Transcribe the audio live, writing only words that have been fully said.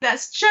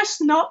that's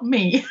just not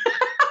me.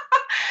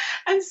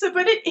 And so,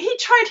 but he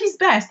tried his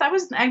best. I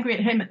wasn't angry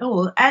at him at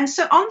all. And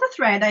so on the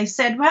thread, I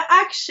said, well,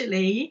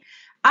 actually,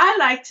 I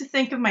like to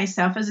think of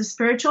myself as a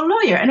spiritual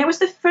lawyer. And it was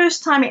the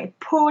first time it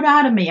poured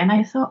out of me. And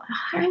I thought,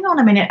 hang on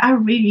a minute, I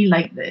really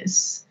like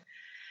this.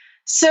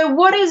 So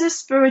what is a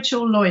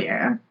spiritual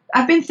lawyer?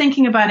 I've been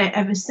thinking about it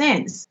ever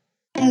since.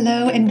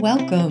 Hello and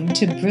welcome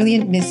to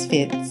Brilliant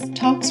Misfits,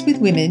 talks with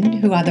women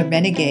who are the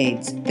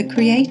renegades, the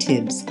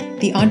creatives,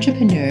 the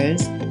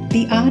entrepreneurs,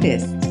 the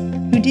artists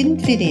who didn't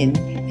fit in,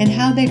 and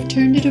how they've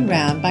turned it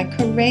around by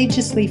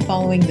courageously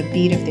following the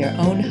beat of their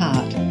own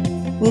heart.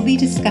 We'll be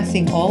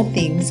discussing all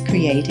things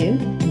creative,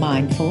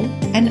 mindful,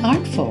 and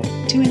artful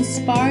to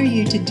inspire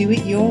you to do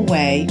it your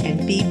way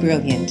and be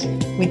brilliant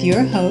with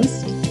your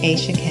host,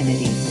 Aisha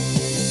Kennedy.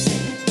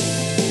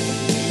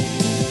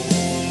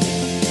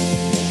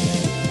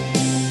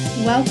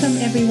 Welcome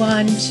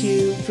everyone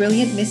to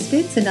Brilliant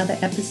Misfits, another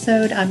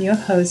episode. I'm your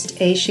host,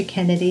 Aisha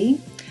Kennedy.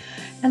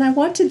 And I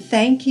want to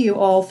thank you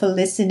all for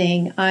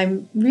listening.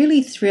 I'm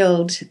really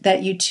thrilled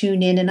that you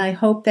tune in, and I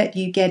hope that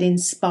you get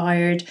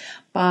inspired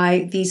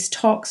by these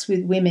talks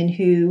with women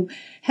who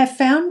have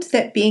found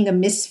that being a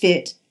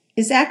misfit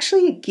is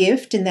actually a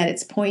gift, and that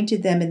it's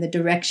pointed them in the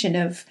direction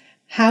of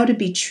how to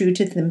be true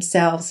to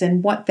themselves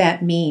and what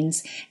that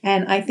means.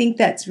 And I think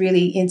that's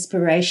really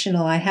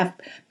inspirational. I have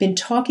been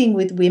talking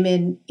with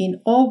women in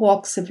all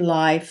walks of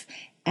life,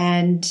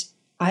 and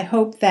I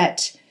hope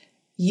that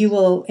you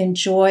will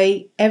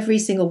enjoy every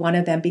single one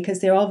of them because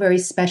they're all very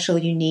special,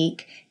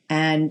 unique,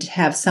 and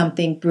have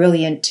something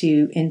brilliant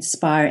to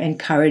inspire,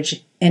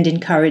 encourage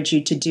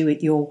you to do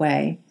it your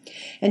way.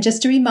 And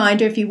just a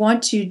reminder, if you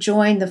want to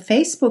join the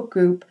Facebook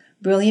group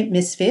Brilliant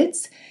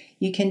Misfits,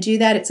 you can do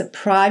that. It's a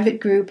private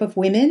group of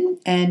women,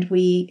 and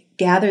we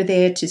gather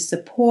there to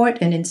support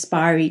and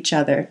inspire each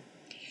other.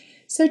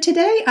 So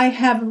today I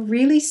have a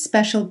really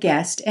special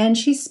guest, and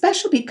she's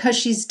special because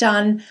she's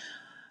done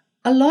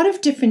a lot of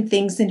different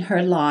things in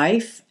her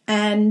life.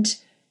 And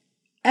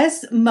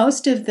as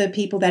most of the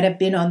people that have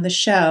been on the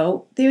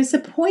show, there's a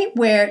point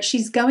where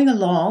she's going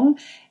along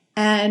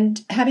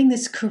and having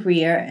this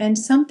career and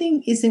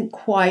something isn't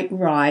quite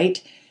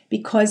right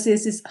because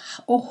there's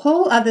a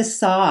whole other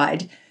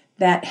side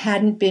that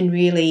hadn't been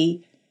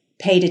really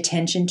paid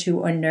attention to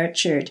or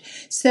nurtured.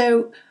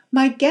 So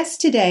my guest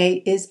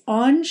today is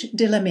Ange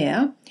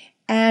Delamere,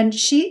 and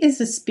she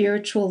is a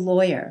spiritual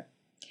lawyer.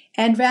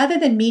 And rather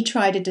than me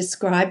try to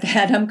describe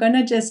that, I'm going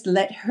to just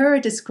let her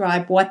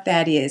describe what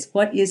that is.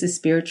 What is a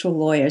spiritual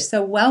lawyer?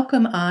 So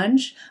welcome,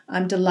 Ange.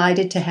 I'm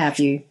delighted to have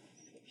you.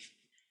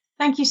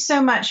 Thank you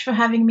so much for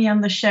having me on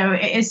the show.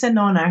 It is an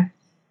honor.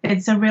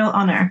 It's a real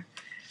honor.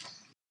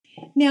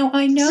 Now,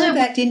 I know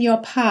that in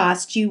your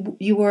past you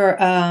were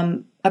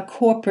a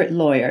corporate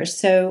lawyer.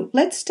 So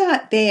let's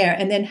start there.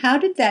 And then how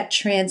did that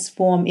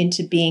transform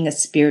into being a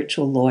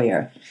spiritual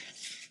lawyer?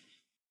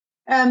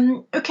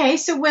 Okay,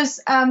 so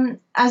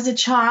as a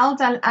child,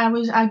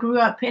 I grew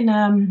up in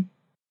a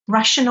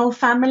rational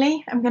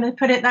family. I'm going to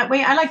put it that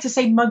way. I like to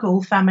say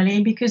Muggle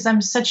family because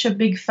I'm such a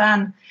big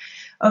fan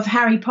of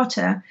Harry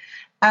Potter.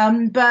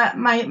 But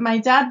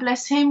my dad,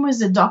 bless him,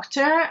 was a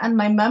doctor, and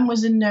my mum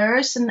was a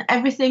nurse, and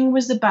everything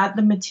was about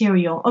the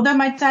material. Although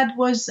my dad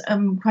was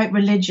quite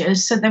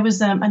religious, so there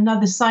was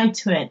another side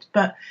to it.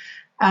 But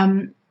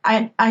I'm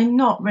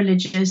not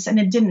religious, and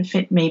it didn't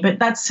fit me. But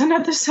that's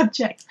another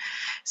subject.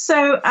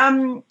 So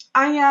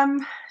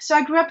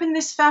I grew up in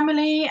this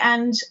family,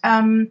 and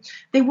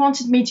they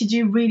wanted me to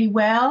do really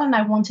well, and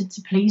I wanted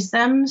to please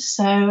them.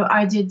 So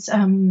I did.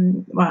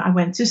 I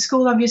went to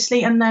school,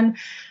 obviously, and then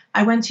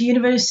I went to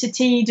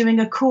university doing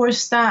a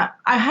course that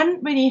I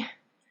hadn't really.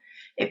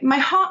 My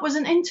heart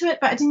wasn't into it,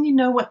 but I didn't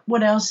know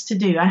what else to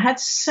do. I had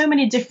so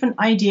many different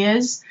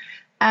ideas,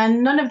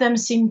 and none of them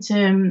seemed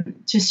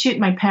to suit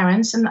my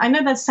parents. And I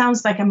know that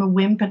sounds like I'm a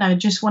wimp and I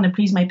just want to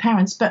please my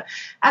parents. But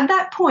at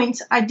that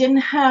point, I didn't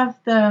have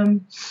the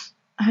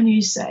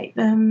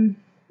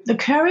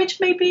courage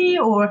maybe,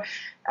 or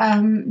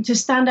to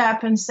stand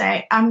up and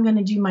say, I'm going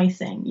to do my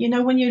thing. You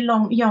know, when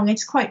you're young,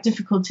 it's quite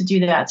difficult to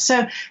do that.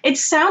 So it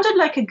sounded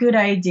like a good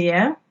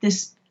idea,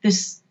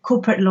 this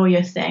corporate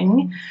lawyer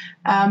thing.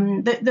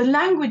 The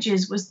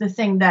languages was the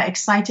thing that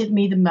excited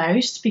me the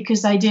most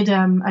because I did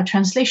a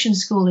translation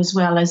school as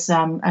well as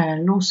a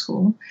law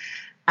school,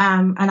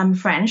 and I'm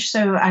French,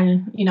 so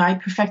I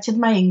perfected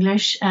my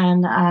English,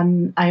 and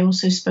I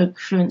also spoke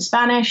fluent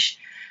Spanish,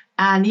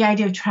 and the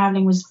idea of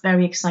traveling was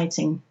very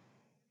exciting.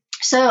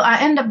 So I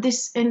ended up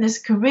in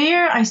this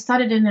career. I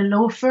started in a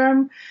law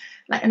firm,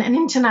 like an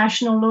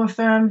international law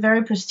firm,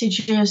 very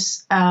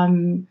prestigious.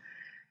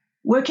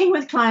 Working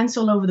with clients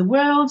all over the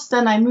world.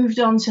 Then I moved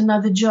on to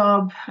another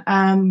job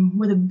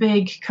with a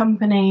big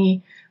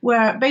company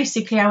where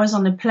basically I was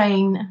on a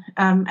plane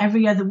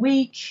every other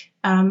week,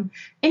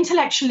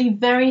 intellectually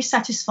very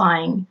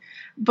satisfying.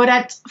 But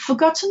I'd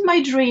forgotten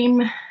my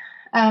dream,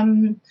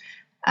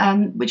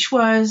 which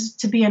was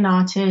to be an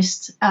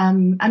artist.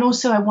 And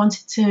also I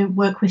wanted to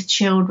work with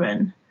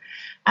children.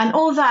 And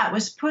all that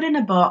was put in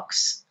a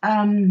box.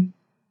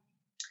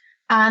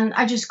 And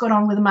I just got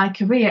on with my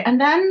career. And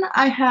then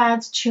I had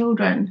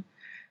children,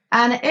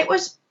 and it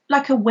was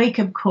like a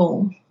wake-up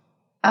call.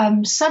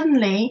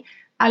 Suddenly,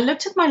 I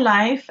looked at my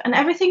life, and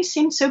everything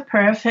seemed so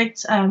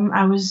perfect.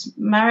 I was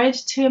married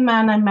to a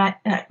man I met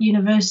at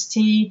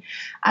university.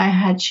 I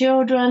had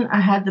children. I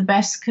had the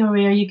best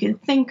career you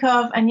could think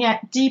of. And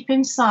yet, deep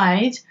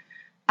inside,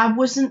 I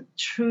wasn't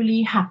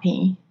truly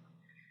happy.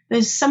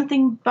 There's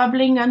something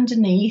bubbling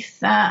underneath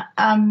that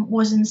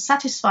wasn't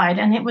satisfied,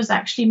 and it was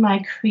actually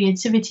my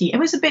creativity. It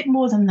was a bit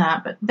more than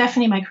that, but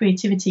definitely my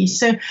creativity.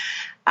 So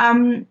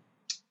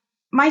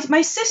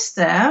my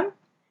sister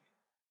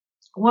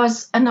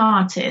was an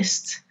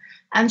artist,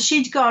 and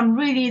she'd gone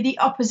really the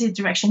opposite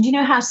direction. Do you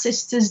know how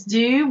sisters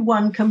do?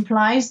 One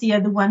complies, the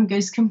other one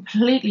goes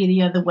completely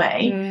the other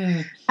way.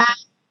 And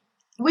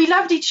we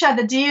loved each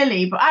other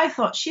dearly, but I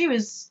thought she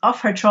was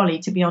off her trolley,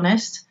 to be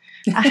honest.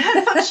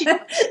 she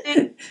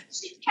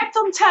kept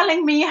on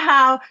telling me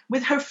how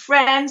with her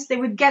friends they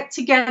would get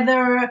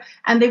together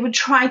and they would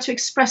try to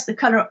express the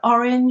color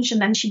orange, and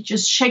then she'd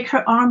just shake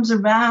her arms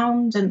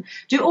around and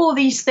do all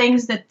these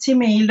things that to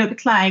me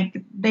looked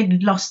like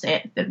they'd lost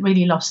it, that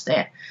really lost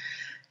it.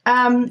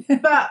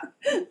 But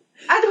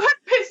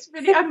it's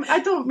really, I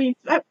don't mean,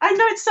 I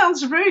know it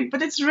sounds rude,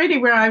 but it's really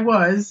where I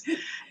was.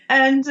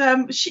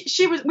 And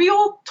she was. We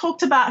all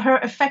talked about her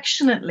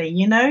affectionately.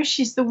 You know,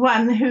 she's the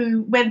one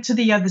who went to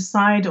the other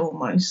side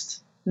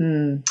almost.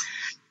 But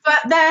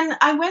then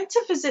I went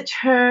to visit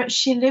her.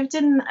 She lived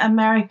in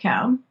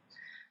America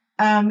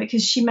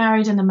because she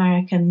married an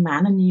American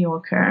man, a New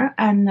Yorker.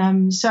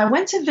 And so I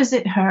went to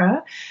visit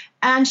her,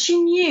 and she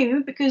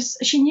knew, because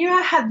she knew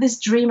I had this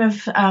dream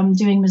of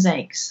doing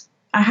mosaics.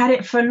 I had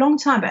it for a long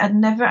time, but I'd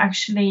never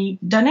actually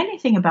done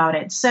anything about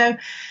it. So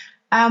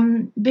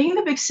being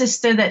the big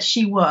sister that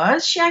she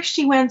was, she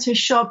actually went to a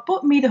shop,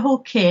 bought me the whole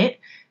kit,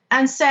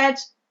 and said,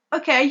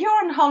 okay,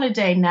 you're on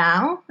holiday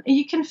now.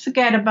 You can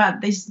forget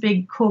about this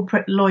big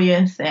corporate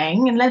lawyer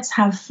thing and let's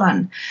have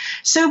fun.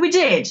 So we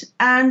did.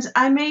 And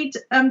I made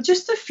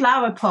just a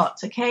flower pot,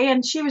 okay?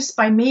 And she was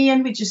by me,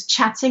 and we're just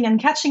chatting and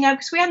catching up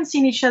because we hadn't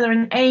seen each other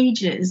in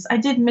ages. I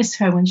did miss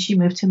her when she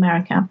moved to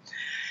America.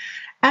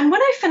 And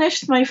when I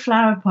finished my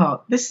flower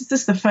pot, this is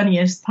just the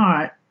funniest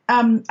part.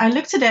 I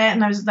looked at it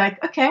and I was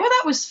like, okay, well,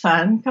 that was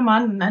fun. Come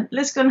on,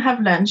 let's go and have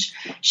lunch.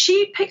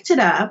 She picked it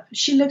up.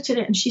 She looked at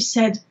it and she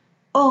said,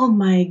 oh,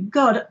 my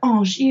God,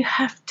 Ange, you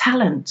have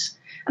talent.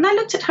 And I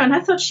looked at her and I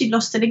thought she'd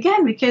lost it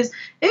again, because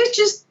it was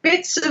just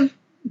bits of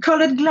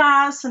colored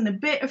glass and a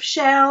bit of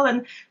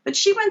shell. But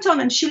she went on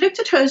and she looked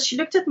at hers, she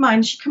looked at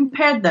mine, she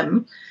compared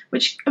them,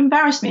 which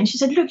embarrassed me. And she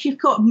said, look, you've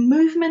got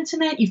movement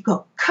in it, you've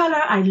got color.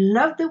 I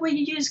love the way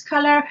you use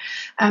color.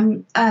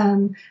 And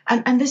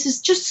this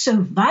is just so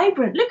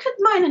vibrant. Look at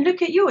mine and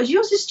look at yours.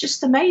 Yours is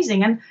just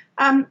amazing.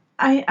 And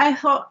I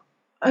thought,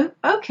 oh,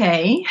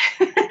 okay.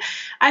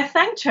 I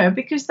thanked her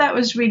because that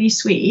was really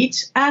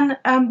sweet. And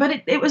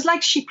but it was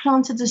like she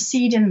planted a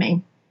seed in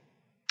me.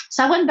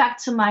 So I went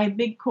back to my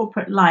big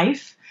corporate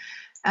life,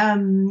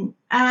 and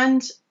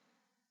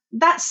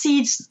that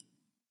seed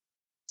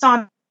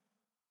started.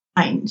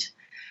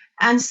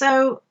 And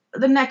so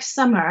the next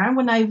summer,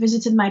 when I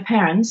visited my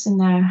parents in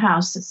their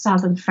house at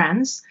southern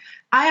France,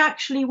 I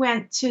actually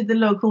went to the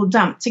local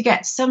dump to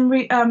get some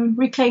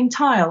reclaimed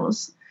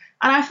tiles.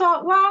 And I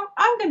thought, well,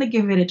 I'm going to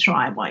give it a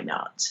try. Why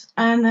not?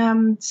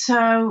 And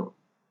so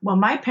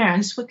my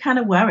parents were kind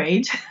of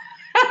worried.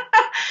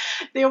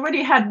 They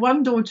already had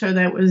one daughter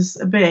that was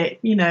a bit,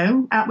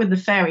 out with the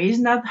fairies.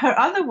 Now her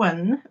other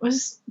one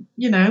was,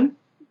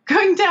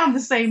 going down the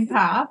same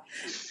path.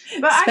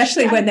 But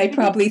especially when they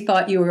probably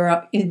thought you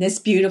were in this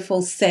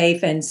beautiful,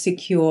 safe and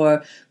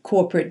secure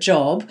corporate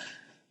job.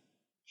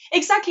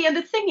 Exactly. And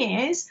the thing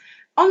is,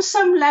 on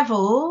some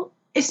level,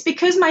 it's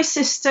because my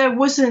sister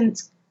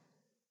wasn't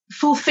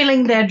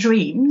fulfilling their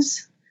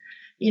dreams.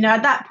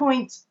 At that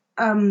point,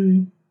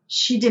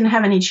 she didn't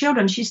have any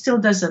children. She still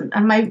doesn't.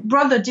 And my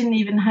brother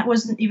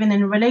wasn't even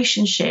in a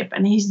relationship.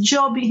 And his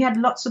job, he had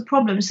lots of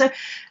problems. So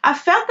I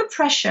felt the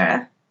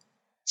pressure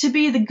to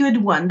be the good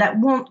one that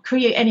won't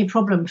create any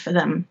problem for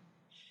them.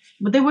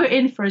 But they were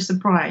in for a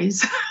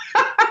surprise.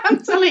 I'm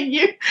telling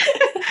you.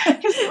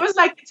 Because it was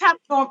like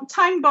a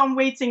time bomb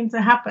waiting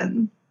to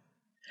happen.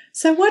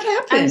 So what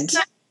happened?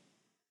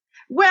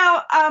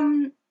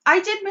 I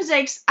did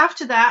mosaics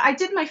after that. I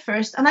did my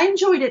first, and I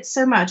enjoyed it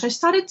so much. I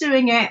started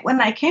doing it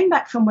when I came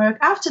back from work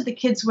after the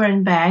kids were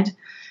in bed.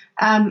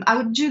 I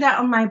would do that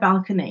on my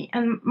balcony.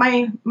 And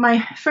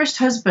my first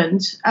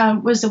husband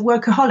was a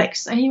workaholic,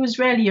 so he was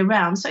rarely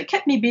around. So it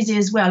kept me busy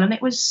as well, and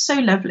it was so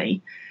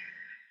lovely.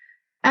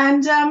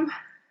 And I'm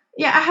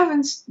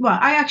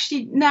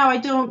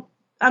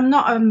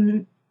not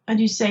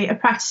a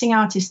practicing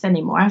artist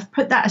anymore. I've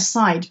put that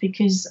aside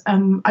because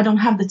I don't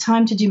have the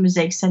time to do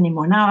mosaics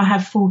anymore. Now I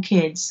have 4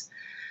 kids,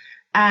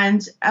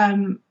 and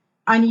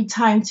I need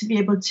time to be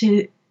able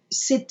to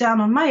sit down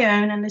on my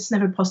own, and it's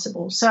never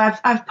possible. So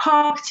I've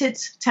parked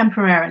it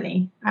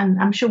temporarily, and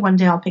I'm sure one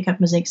day I'll pick up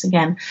mosaics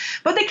again.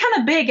 But they're kind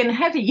of big and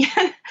heavy.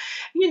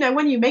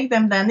 When you make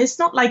them, then it's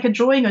not like a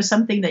drawing or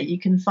something that you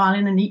can file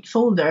in a neat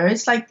folder.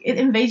 It's like it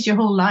invades your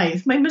whole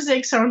life. My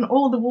mosaics are on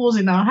all the walls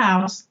in our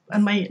house,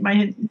 and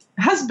my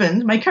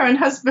husband, my current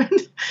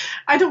husband,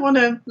 I don't want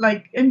to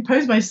like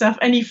impose myself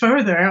any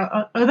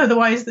further.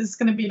 Otherwise, there's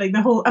going to be like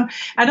the whole.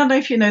 I don't know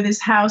if you know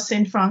this house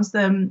in France.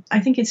 I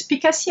think it's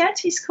Picassiette.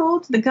 He's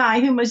called, the guy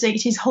who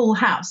mosaiced his whole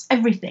house,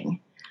 everything.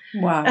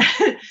 Wow.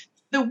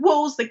 The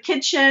walls, the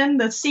kitchen,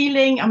 the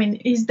ceiling. I mean,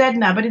 he's dead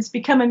now, but it's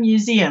become a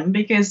museum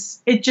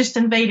because it just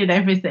invaded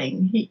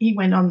everything. He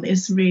went on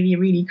this really,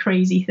 really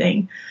crazy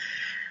thing.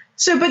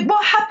 So, but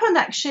what happened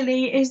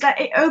actually is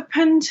that it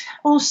opened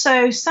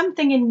also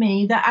something in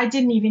me that I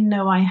didn't even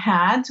know I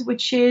had,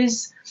 which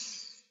is,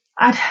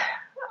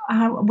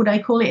 would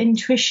I call it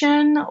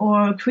intuition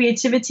or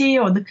creativity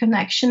or the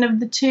connection of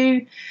the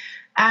two?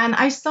 And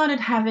I started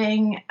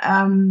having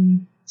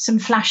some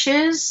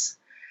flashes,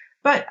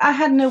 but I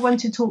had no one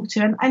to talk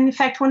to. And in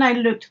fact, when I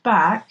looked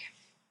back,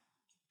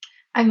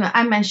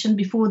 I mentioned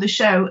before the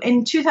show,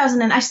 in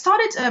 2000, I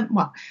started,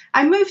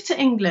 I moved to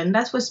England.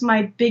 That was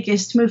my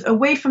biggest move,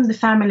 away from the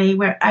family,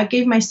 where I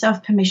gave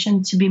myself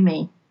permission to be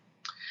me.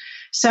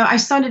 So I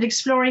started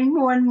exploring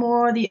more and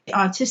more the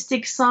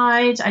artistic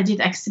side. I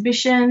did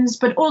exhibitions,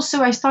 but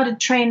also I started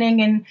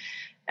training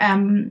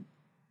in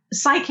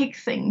psychic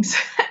things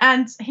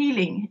and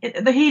healing.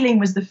 The healing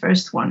was the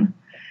first one.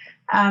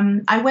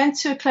 I went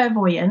to a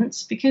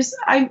clairvoyant because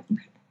I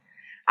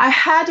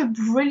had a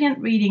brilliant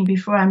reading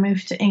before I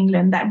moved to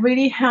England that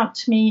really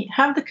helped me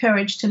have the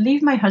courage to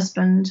leave my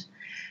husband,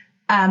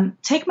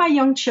 take my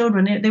young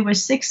children, they were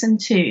 6 and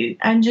 2,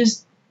 and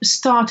just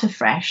start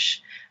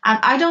afresh. And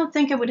I don't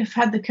think I would have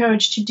had the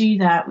courage to do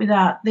that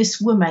without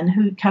this woman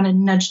who kind of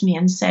nudged me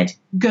and said,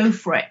 go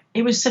for it.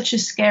 It was such a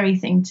scary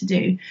thing to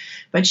do.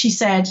 But she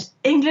said,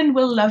 England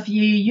will love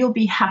you. You'll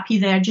be happy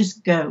there.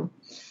 Just go.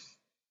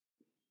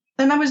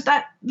 And that was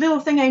that little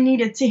thing I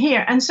needed to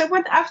hear. And so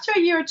after a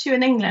year or two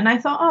in England, I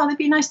thought, it'd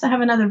be nice to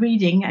have another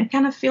reading. I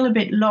kind of feel a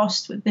bit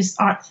lost with this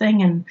art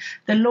thing and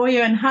the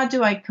lawyer, and how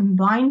do I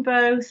combine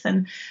both?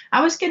 And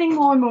I was getting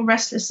more and more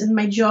restless in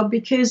my job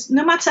because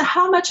no matter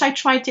how much I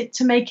tried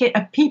to make it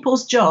a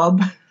people's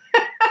job,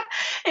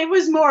 it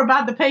was more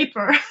about the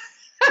paper.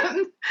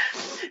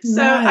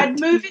 So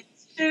Right.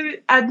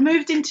 I'd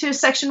moved into a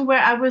section where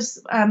I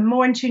was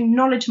more into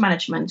knowledge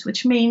management,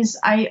 which means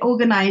I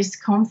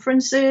organized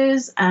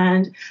conferences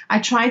and I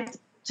tried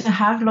to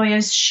have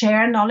lawyers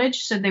share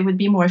knowledge so they would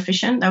be more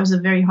efficient. That was a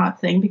very hard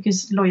thing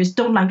because lawyers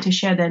don't like to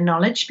share their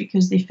knowledge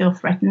because they feel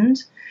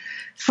threatened.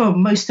 For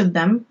most of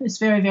them, it's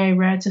very, very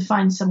rare to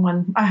find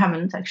someone. I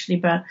haven't actually,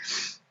 but.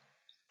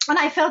 And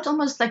I felt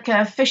almost like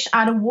a fish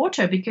out of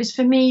water because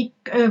for me,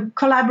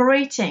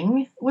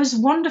 collaborating was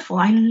wonderful.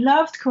 I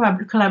loved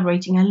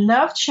collaborating. I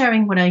loved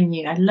sharing what I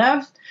knew. I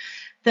loved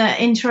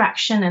the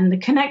interaction and the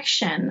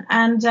connection.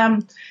 And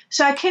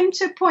so I came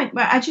to a point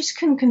where I just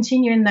couldn't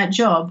continue in that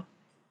job.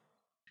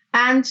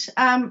 And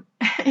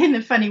in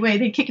a funny way,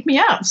 they kicked me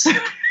out. So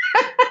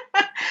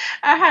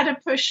I had to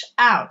push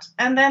out.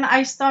 And then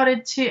I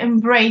started to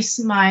embrace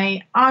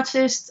my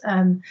artist.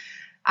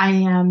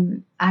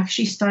 I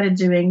actually started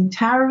doing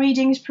tarot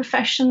readings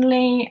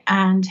professionally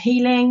and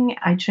healing.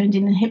 I trained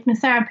in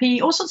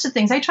hypnotherapy, all sorts of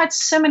things. I tried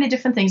so many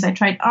different things. I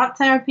tried art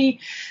therapy,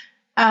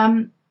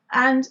 and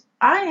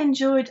I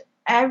enjoyed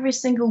every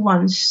single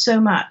one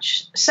so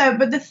much.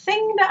 But the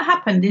thing that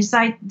happened is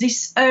I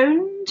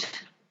disowned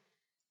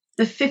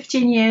the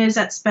 15 years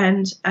I'd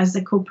spent as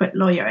a corporate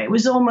lawyer. It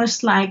was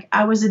almost like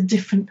I was a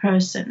different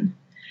person.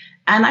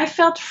 And I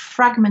felt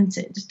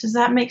fragmented. Does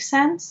that make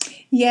sense?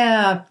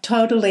 Yeah,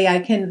 totally. I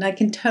can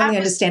totally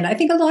understand. I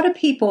think a lot of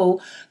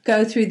people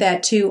go through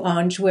that too,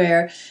 Ange,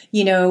 where,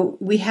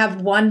 we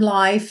have one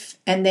life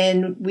and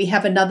then we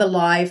have another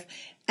life.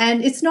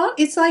 And it's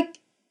like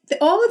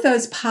all of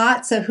those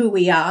parts are who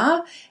we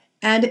are.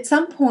 And at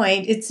some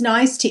point, it's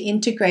nice to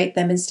integrate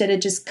them instead of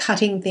just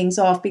cutting things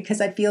off, because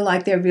I feel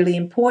like they're really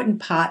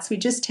important parts. We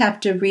just have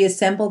to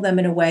reassemble them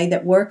in a way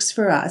that works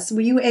for us.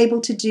 Were you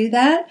able to do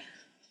that?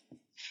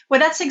 Well,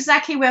 that's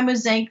exactly where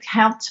mosaic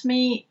helped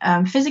me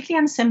physically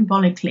and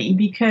symbolically,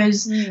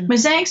 because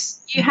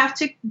mosaics, you have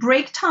to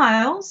break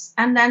tiles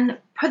and then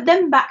put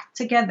them back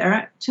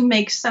together to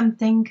make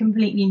something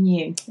completely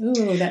new.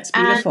 Ooh, that's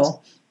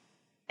beautiful.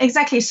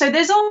 Exactly. So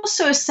there's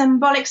also a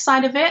symbolic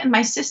side of it. And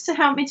my sister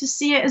helped me to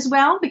see it as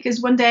well, because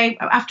one day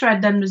after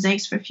I'd done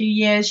mosaics for a few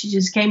years, she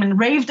just came and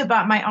raved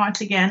about my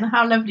art again,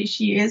 how lovely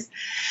she is.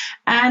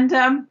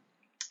 And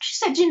she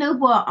said, you know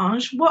what,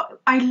 Ange, what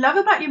I love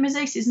about your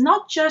mosaics is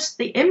not just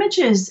the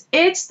images,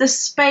 it's the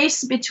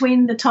space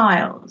between the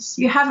tiles.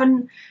 You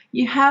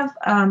have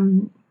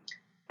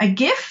a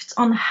gift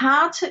on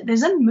how to,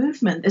 there's a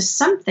movement, there's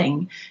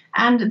something.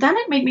 And then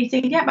it made me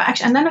think, yeah, but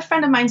actually, and then a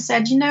friend of mine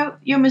said,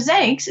 your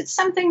mosaics, it's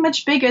something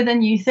much bigger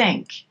than you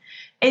think.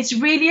 it's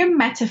really a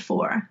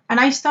metaphor. And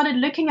I started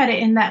looking at it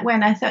in that way.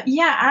 And I thought,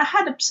 yeah, I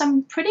had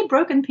some pretty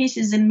broken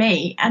pieces in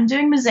me, and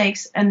doing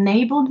mosaics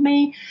enabled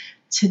me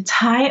to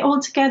tie it all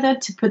together,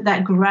 to put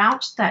that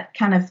grouch that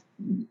kind of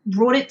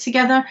brought it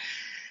together.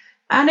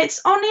 And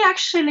it's only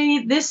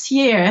actually this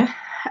year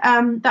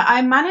that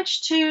I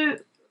managed to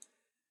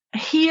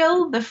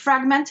heal the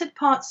fragmented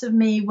parts of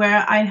me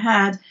where I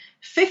had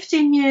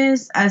 15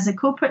 years as a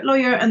corporate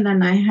lawyer, and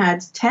then I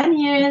had 10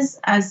 years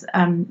as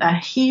a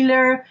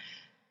healer,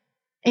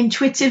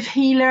 intuitive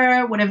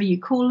healer, whatever you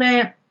call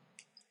it.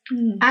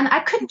 And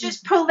I couldn't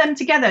just pull them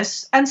together.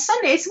 And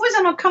suddenly it was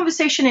on a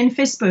conversation in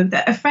Facebook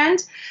that a friend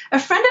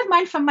of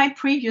mine from my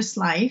previous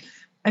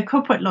life, a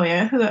corporate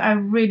lawyer who I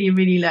really,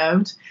 really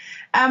loved,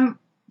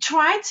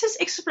 tried to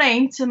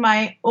explain to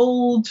my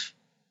old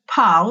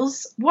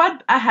pals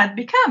what I had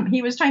become.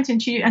 He was trying to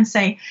introduce and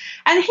say,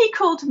 and he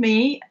called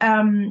me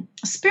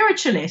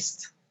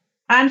spiritualist.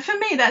 And for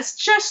me, that's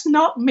just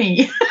not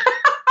me.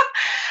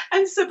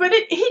 And so, but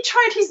he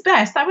tried his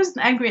best. I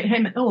wasn't angry at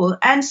him at all.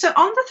 And so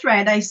on the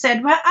thread, I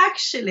said, well,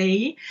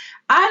 actually,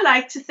 I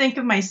like to think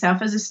of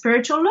myself as a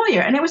spiritual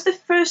lawyer. And it was the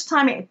first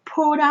time it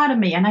poured out of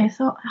me. And I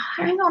thought,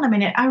 hang on a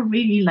minute, I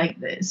really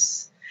like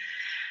this.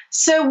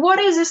 So what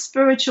is a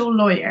spiritual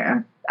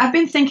lawyer? I've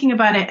been thinking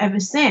about it ever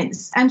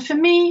since. And for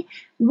me,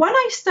 when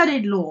I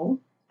studied law,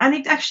 and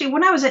it actually,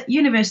 when I was at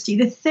university,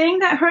 the thing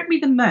that hurt me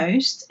the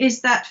most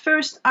is that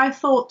first I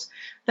thought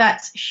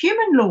that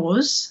human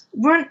laws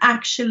weren't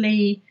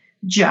actually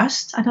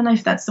just. I don't know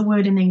if that's the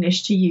word in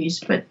English to use,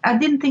 but I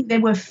didn't think they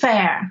were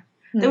fair.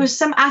 There was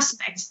some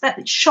aspects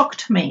that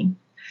shocked me,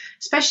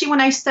 especially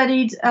when I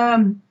studied,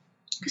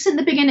 because in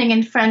the beginning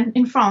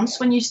in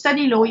France, when you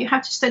study law, you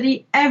have to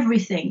study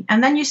everything,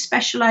 and then you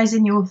specialize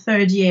in your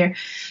third year.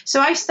 So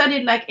I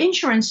studied like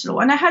insurance law,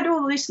 and I had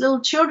all these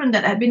little children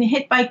that had been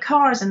hit by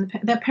cars, and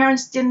their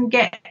parents didn't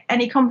get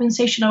any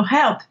compensation or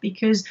help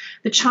because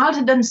the child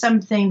had done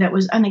something that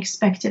was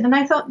unexpected. And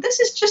I thought,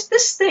 this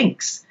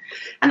stinks.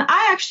 And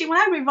I actually, when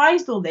I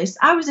revised all this,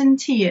 I was in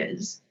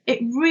tears. It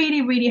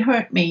really, really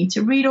hurt me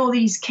to read all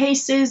these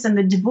cases and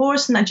the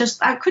divorce, and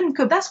I couldn't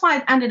cope. That's why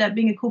I ended up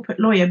being a corporate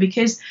lawyer,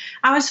 because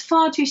I was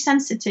far too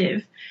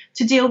sensitive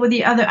to deal with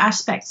the other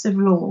aspects of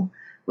law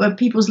where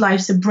people's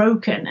lives are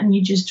broken and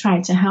you just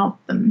try to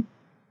help them.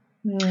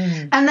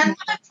 And then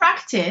when I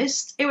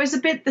practiced, it was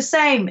a bit the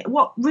same.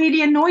 What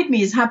really annoyed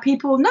me is how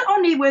people, not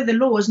only were the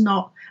laws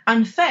not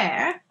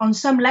unfair on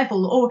some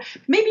level, or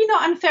maybe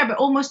not unfair, but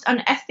almost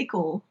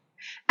unethical.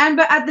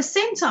 But at the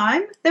same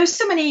time, there were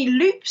so many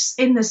loops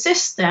in the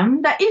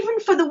system that even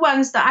for the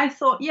ones that I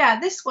thought, yeah,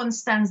 this one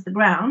stands the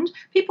ground,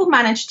 people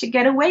managed to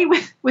get away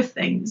with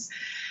things.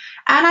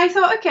 And I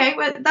thought, okay,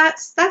 well,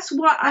 that's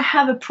what I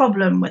have a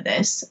problem with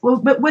this. Well,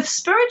 but with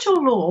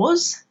spiritual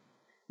laws,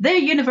 they're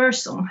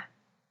universal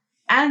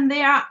and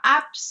they are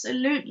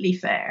absolutely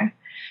fair.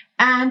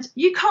 And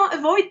you can't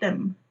avoid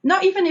them,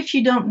 not even if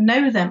you don't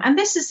know them. And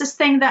this is this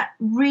thing that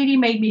really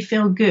made me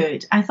feel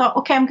good. I thought,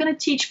 okay, I'm going to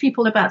teach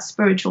people about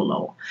spiritual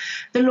law,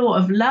 the law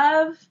of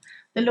love,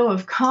 the law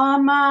of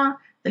karma,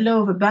 the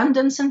law of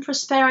abundance and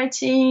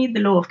prosperity, the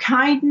law of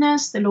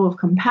kindness, the law of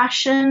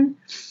compassion.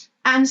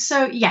 And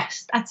so,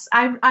 yes,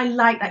 I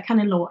like that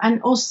kind of law.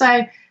 And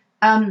also,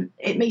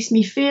 it makes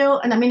me feel,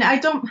 and I mean, I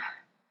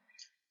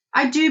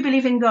do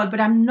believe in God, but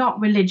I'm not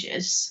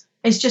religious.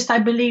 It's just I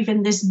believe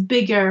in this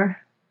bigger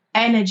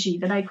energy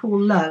that I call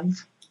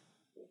love,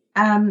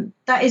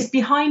 that is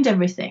behind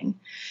everything.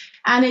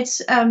 And it's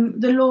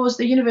the laws,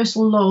 the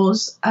universal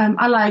laws.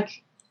 I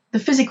like the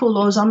physical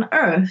laws on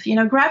earth. You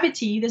know,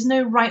 gravity, there's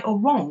no right or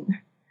wrong.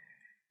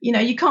 You know,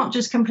 you can't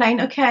just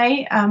complain,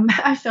 okay,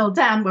 I fell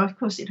down. Well, of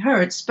course it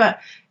hurts, but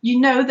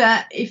you know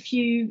that if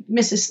you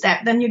miss a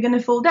step, then you're going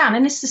to fall down.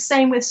 And it's the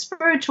same with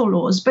spiritual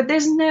laws, but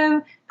there's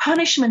no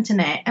punishment in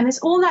it. And it's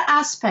all that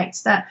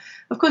aspects that,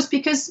 of course,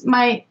 because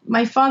my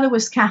father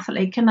was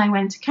Catholic and I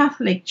went to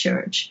Catholic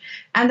church,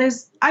 and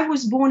I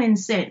was born in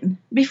sin.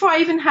 Before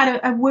I even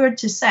had a word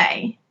to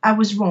say, I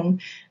was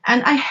wrong.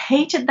 And I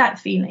hated that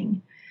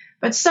feeling.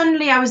 But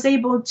suddenly I was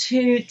able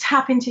to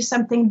tap into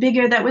something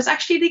bigger that was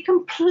actually the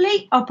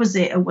complete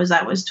opposite of what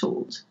I was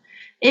told.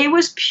 It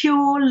was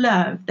pure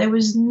love. There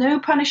was no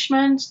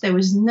punishment. There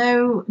was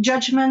no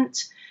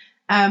judgment.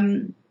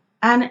 And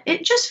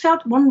it just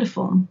felt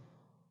wonderful.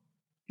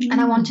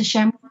 And I want to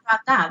share more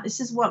about that.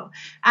 This is what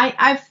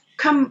I've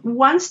come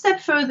one step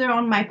further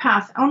on my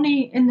path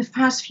only in the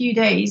past few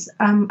days,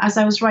 as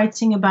I was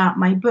writing about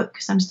my book,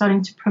 because I'm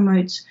starting to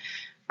promote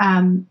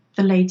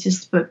the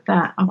latest book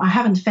that I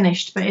haven't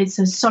finished, but it's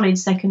a solid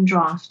second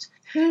draft.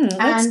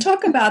 Let's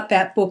talk about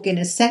that book in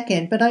a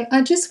second, but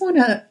I just want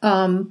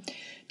to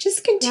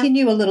just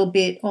continue a little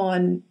bit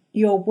on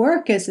your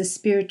work as a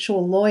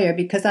spiritual lawyer,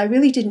 because I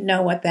really didn't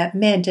know what that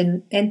meant.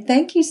 And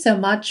thank you so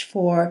much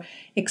for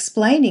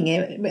explaining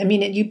it. I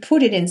mean, you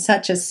put it in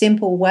such a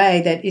simple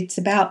way that it's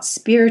about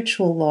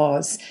spiritual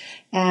laws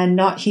and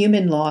not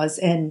human laws,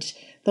 and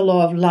the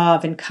law of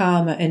love and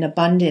karma and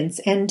abundance.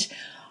 And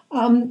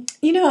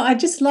I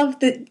just love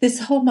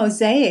this whole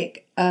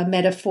mosaic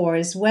metaphor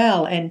as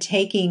well, and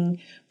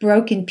taking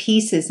broken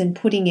pieces and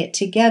putting it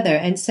together.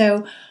 And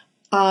so,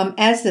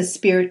 as a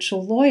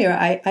spiritual lawyer,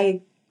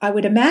 I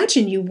would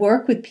imagine you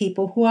work with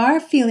people who are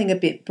feeling a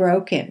bit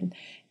broken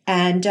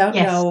and don't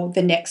Yes. know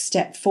the next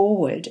step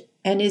forward.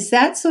 And is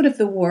that sort of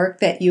the work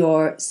that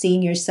you're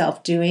seeing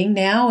yourself doing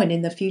now and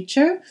in the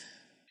future?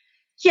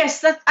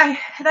 Yes, that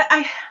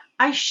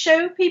I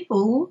show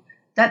people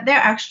that they're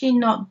actually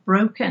not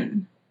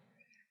broken.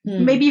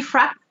 Maybe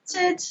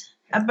fractured,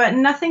 but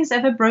nothing's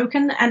ever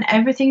broken, and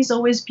everything's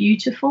always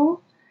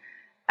beautiful.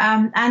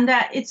 And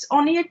that it's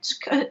only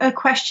a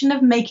question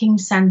of making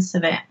sense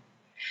of it.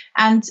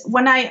 And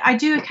when I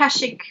do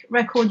Akashic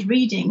record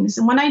readings,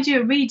 and when I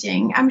do a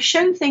reading, I'm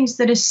shown things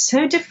that are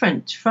so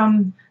different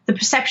from the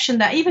perception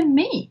that even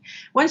me,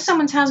 when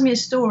someone tells me a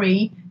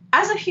story,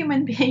 as a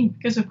human being,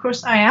 because of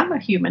course I am a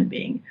human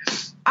being,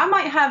 I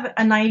might have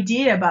an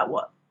idea about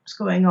what's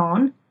going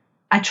on.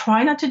 I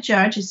try not to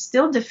judge. It's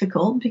still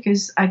difficult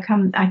because I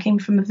came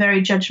from a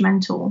very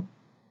judgmental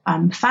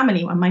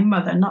family. Well, my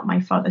mother, not my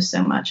father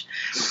so much,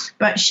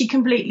 but she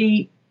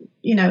completely,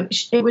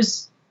 it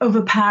was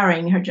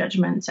overpowering, her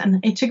judgment.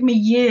 And it took me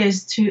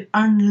years to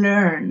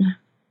unlearn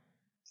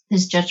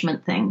this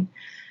judgment thing.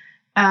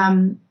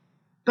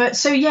 But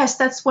so, yes,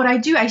 that's what I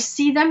do. I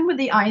see them with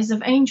the eyes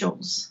of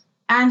angels.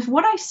 And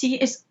what I see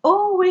is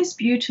always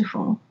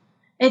beautiful.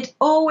 I'm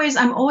always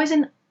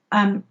in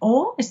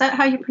awe. Is that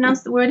how you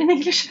pronounce the word in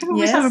English? I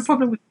always have a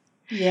problem with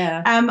it.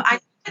 Yeah. I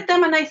look at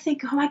them and I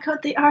think, oh my God,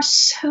 they are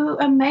so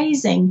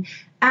amazing.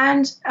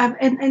 And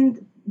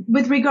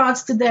with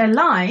regards to their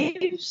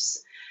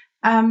lives,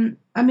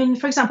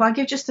 for example, I'll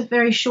give just a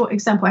very short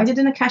example. I did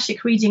an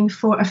Akashic reading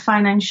for a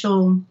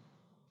financial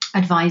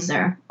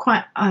advisor,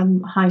 quite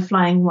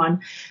high-flying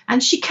one.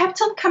 And she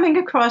kept on coming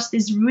across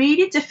this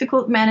really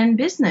difficult man in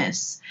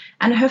business.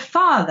 And her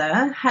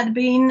father had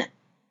been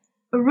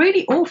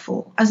really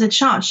awful as a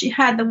child. She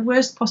had the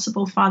worst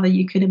possible father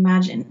you could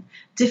imagine.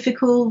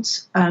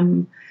 Difficult,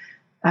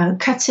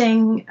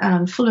 cutting,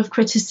 full of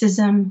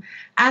criticism.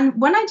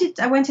 And when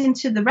I went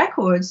into the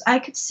records, I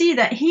could see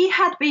that he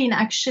had been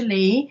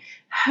actually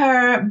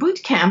her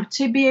boot camp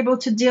to be able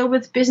to deal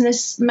with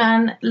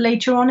businessmen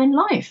later on in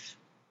life.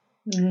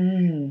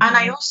 And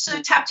I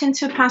also tapped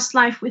into a past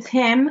life with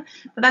him,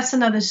 but that's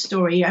another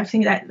story. I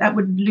think that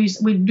we'd lose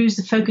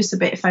the focus a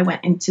bit if I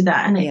went into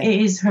that, and it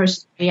is her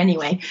story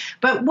anyway.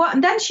 But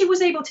then she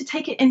was able to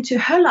take it into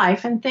her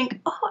life and think,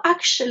 oh,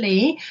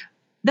 actually,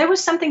 there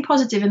was something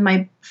positive in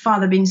my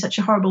father being such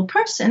a horrible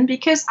person,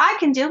 because I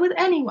can deal with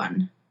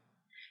anyone,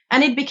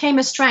 and it became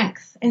a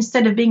strength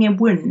instead of being a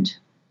wound.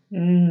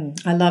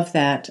 I love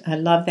that.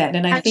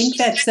 And I think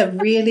that's a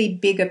really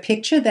bigger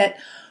picture that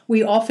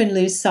we often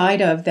lose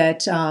sight of,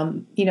 that,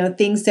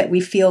 things that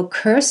we feel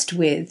cursed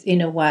with in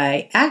a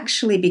way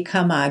actually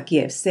become our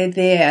gifts. They're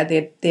there.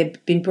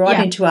 They've been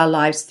brought into our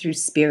lives through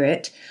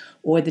spirit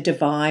or the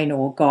divine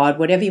or God,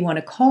 whatever you want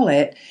to call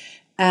it.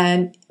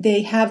 And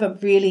they have a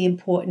really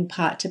important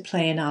part to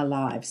play in our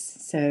lives.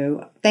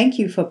 So thank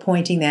you for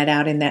pointing that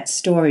out in that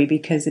story,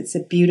 because it's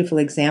a beautiful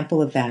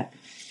example of that.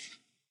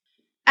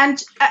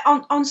 And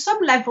on some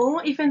level,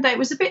 even though it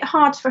was a bit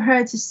hard for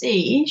her to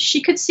see,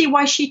 she could see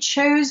why she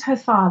chose her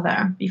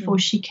father before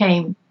she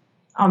came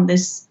on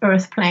this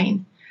earth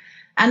plane.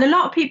 And a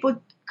lot of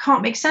people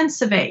can't make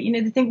sense of it.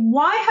 They think,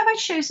 why have I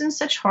chosen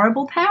such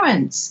horrible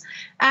parents?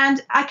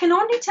 And I can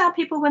only tell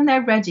people when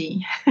they're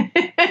ready.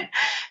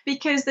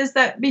 Because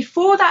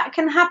before that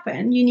can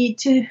happen, you need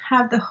to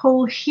have the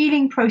whole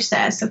healing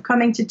process of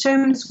coming to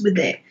terms with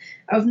it,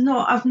 of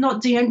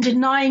not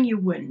denying your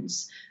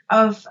wounds,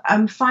 of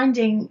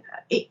finding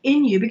it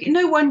in you, because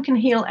no one can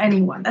heal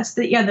anyone. That's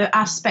the other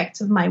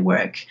aspect of my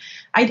work.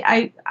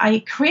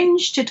 I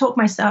cringe to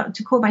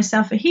call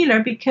myself a healer,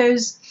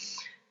 because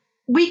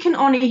we can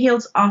only heal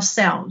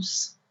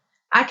ourselves.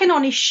 I can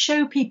only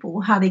show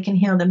people how they can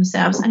heal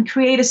themselves and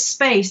create a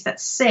space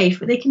that's safe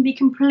where they can be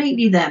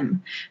completely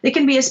them. They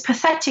can be as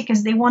pathetic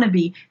as they want to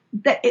be.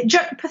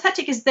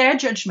 Pathetic is their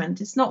judgment.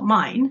 It's not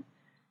mine.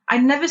 I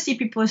never see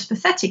people as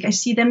pathetic. I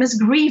see them as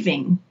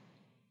grieving.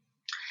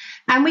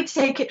 And we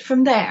take it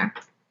from there.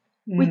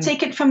 We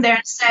take it from there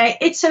and say,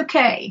 it's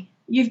okay.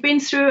 You've been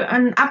through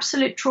an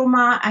absolute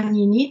trauma and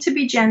you need to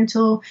be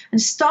gentle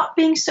and stop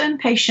being so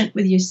impatient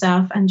with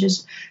yourself, and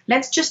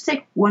let's just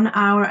take 1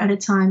 hour at a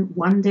time,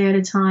 1 day at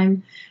a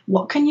time.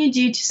 What can you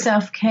do to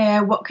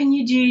self-care? What can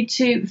you do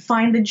to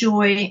find the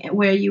joy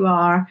where you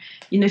are?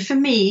 For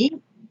me,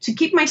 to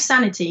keep my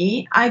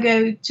sanity, I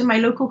go to my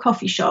local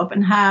coffee shop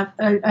and have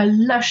a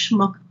lush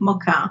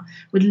mocha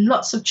with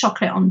lots of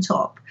chocolate on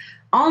top.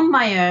 On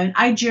my own,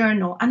 I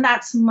journal, and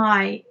that's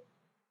my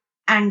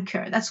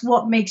anchor. That's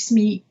what makes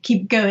me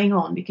keep going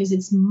on, because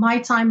it's my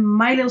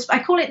time,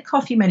 I call it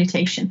coffee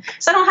meditation.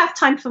 So I don't have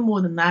time for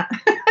more than that.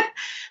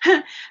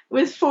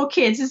 With 4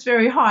 kids, it's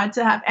very hard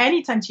to have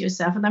any time to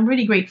yourself. And I'm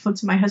really grateful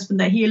to my husband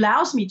that he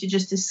allows me to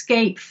just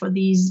escape for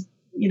these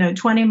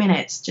 20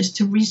 minutes, just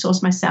to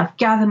resource myself,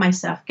 gather my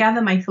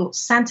thoughts,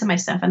 center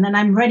myself, and then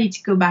I'm ready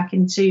to go back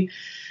into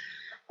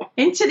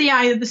into the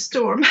eye of the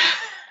storm.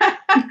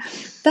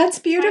 That's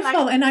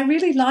beautiful. And I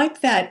really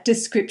like that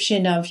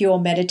description of your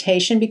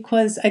meditation,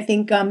 because I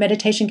think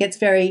meditation gets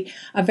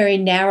a very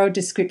narrow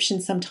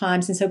description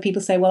sometimes. And so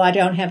people say, well, I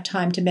don't have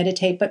time to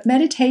meditate. But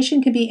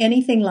meditation can be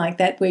anything like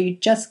that, where you're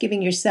just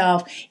giving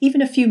yourself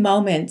even a few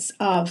moments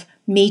of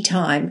me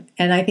time.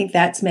 And I think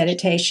that's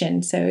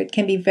meditation. So it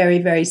can be very,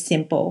 very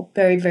simple,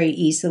 very, very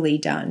easily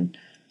done.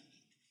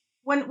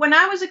 When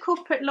I was a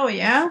corporate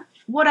lawyer,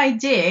 what I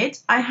did,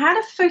 I had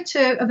a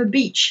photo of a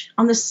beach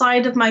on the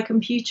side of my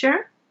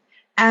computer.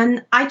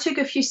 And I took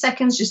a few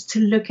seconds just to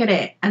look at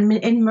it and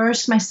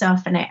immerse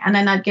myself in it. And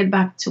then I'd get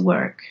back to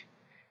work.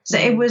 So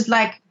it was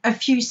like a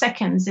few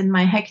seconds in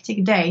my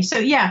hectic day. So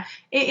yeah,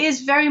 it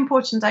is very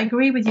important. I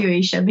agree with you,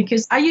 Aisha,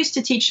 because I used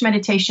to teach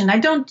meditation. I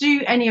don't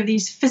do any of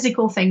these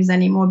physical things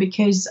anymore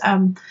because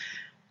I've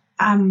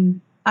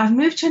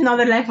moved to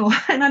another level.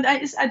 And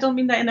I don't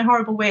mean that in a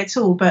horrible way at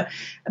all. But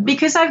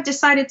because I've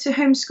decided to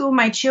homeschool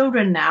my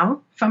children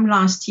now from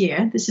last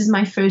year, this is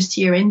my first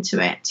year into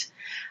it.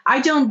 I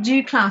don't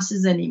do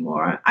classes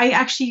anymore. I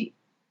actually,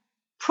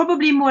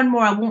 probably more and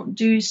more, I won't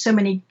do so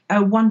many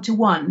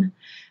one-to-one.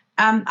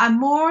 I'm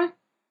more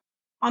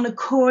on a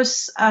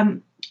course,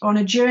 on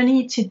a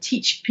journey to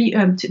teach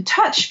people, to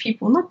touch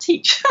people, not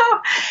teach,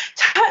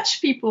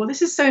 touch people.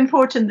 This is so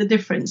important, the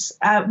difference,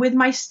 with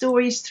my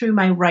stories through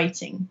my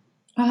writing.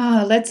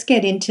 Let's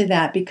get into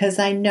that, because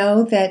I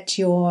know that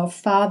your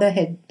father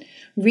had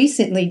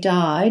recently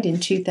died in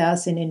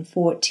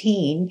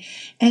 2014,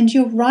 and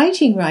you're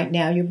writing right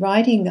now. You're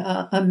writing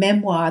a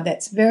memoir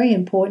that's very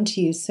important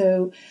to you.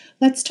 So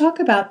let's talk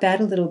about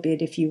that a little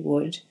bit, if you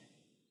would.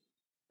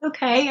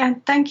 Okay,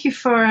 and thank you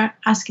for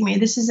asking me.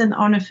 This is an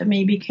honor for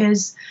me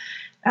because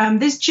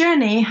this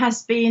journey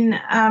has been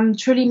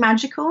truly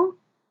magical.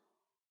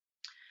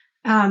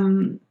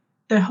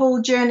 The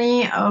whole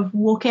journey of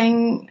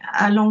walking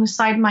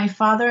alongside my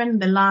father in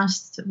the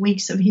last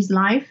weeks of his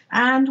life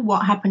and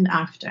what happened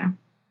after.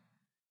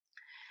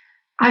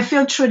 I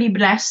feel truly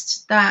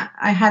blessed that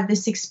I had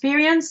this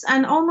experience,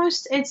 and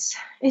almost it's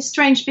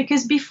strange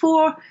because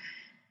before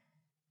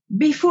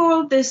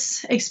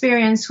this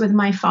experience with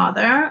my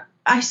father,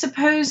 I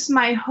suppose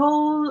my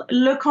whole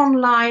look on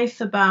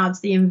life about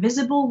the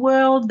invisible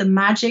world, the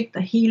magic,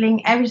 the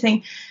healing,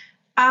 everything,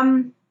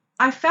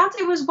 I felt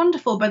it was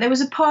wonderful, but there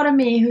was a part of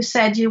me who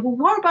said, well,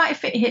 what about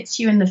if it hits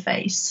you in the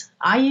face?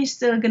 Are you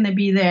still going to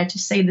be there to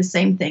say the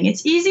same thing?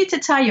 It's easy to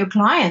tell your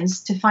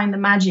clients to find the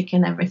magic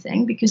in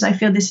everything because I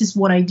feel this is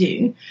what I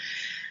do.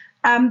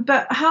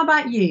 But how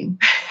about you?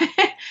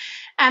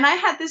 And I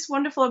had this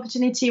wonderful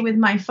opportunity with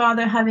my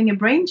father having a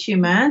brain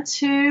tumor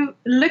to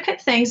look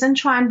at things and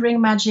try and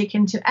bring magic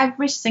into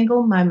every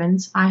single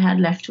moment I had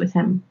left with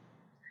him.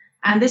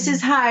 And this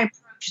is how I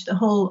approached the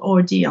whole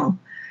ordeal.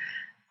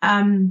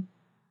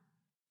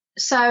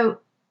 So,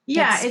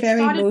 yeah, it's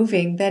very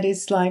moving. That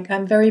is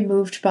I'm very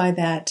moved by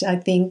that. I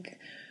think,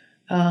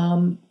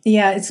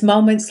 it's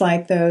moments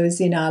like those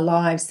in our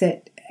lives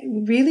that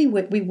really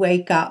we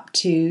wake up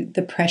to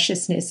the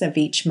preciousness of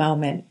each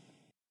moment.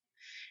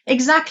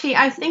 Exactly.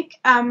 I think,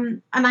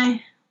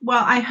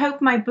 I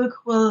hope my book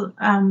will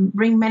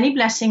bring many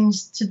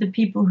blessings to the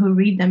people who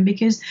read them,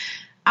 because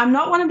I'm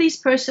not one of these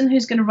person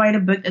who's going to write a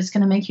book that's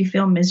going to make you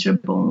feel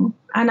miserable.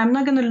 And I'm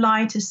not going to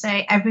lie to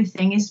say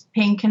everything is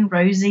pink and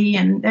rosy.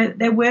 And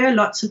there were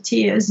lots of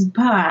tears,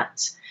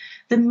 but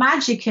the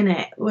magic in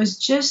it was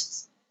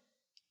just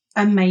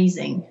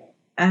amazing.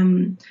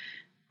 I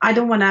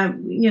don't want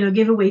to,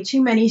 give away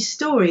too many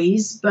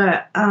stories,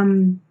 but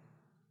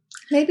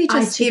maybe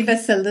just give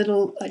us a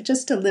little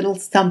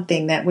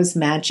something that was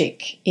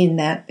magic in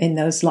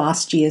those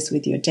last years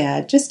with your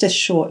dad. Just a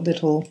short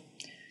little.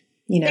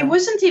 It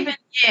wasn't even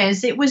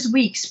years, it was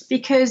weeks,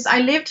 because I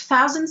lived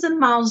thousands of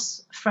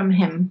miles from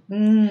him.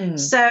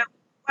 So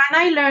when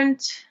I learned,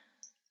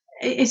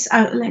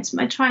 let's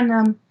try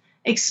and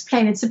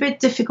explain. It's a bit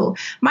difficult.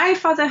 My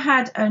father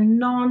had a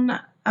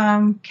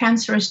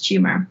non-cancerous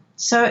tumor.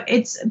 So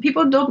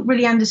people don't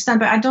really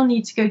understand, but I don't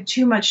need to go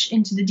too much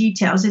into the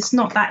details. It's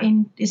not that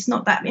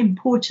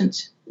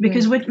important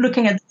because we're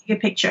looking at the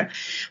bigger picture.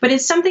 But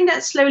it's something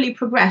that slowly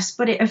progressed,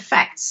 but it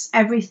affects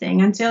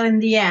everything until in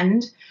the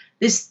end,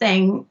 this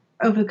thing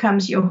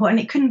overcomes your whole, and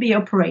it couldn't be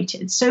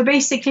operated. So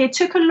basically, it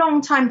took a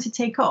long time to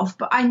take off.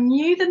 But I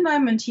knew the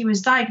moment he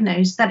was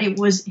diagnosed that it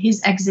was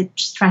his exit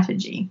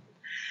strategy,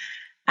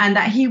 and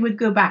that he would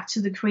go back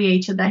to the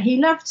creator that he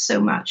loved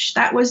so much.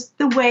 That was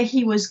the way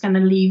he was going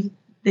to leave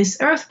this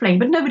earth plane.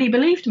 But nobody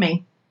believed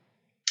me.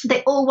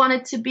 They all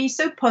wanted to be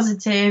so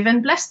positive,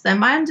 and bless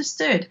them, I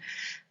understood.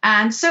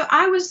 And so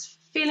I was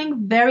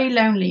feeling very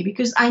lonely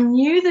because I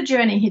knew the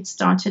journey had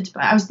started,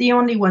 but I was the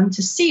only one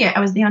to see it. I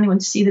was the only one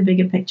to see the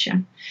bigger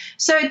picture.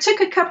 So it took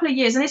a couple of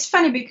years. And it's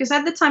funny because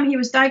at the time he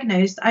was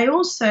diagnosed, I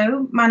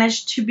also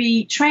managed to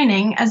be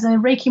training as a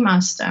Reiki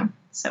master.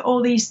 So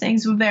all these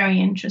things were very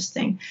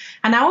interesting.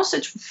 And I also,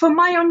 for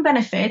my own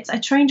benefit, I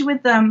trained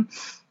with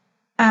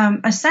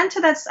a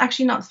center that's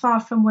actually not far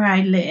from where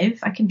I live.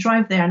 I can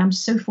drive there, and I'm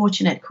so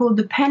fortunate, called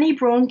the Penny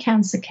Braun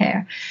Cancer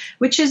Care,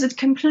 which is a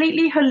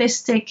completely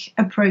holistic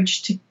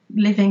approach to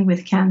living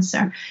with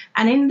cancer.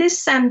 And in this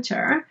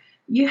center,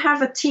 you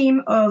have a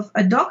team of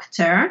a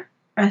doctor,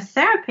 a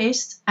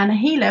therapist, and a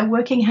healer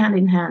working hand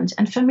in hand.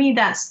 And for me,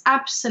 that's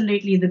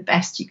absolutely the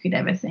best you could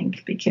ever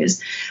think,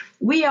 because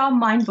we are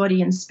mind,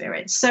 body, and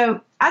spirit.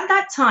 So at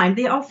that time,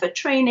 they offered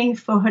training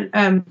for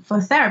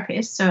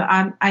therapists. So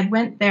I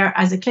went there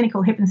as a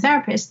clinical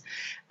hypnotherapist,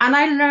 and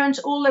I learned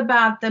all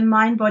about the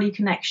mind-body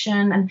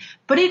connection.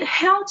 But it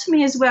helped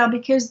me as well,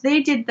 because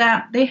they did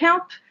that. They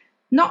help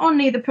not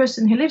only the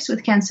person who lives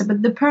with cancer,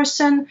 but the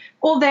person,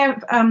 all their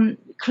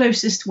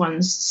closest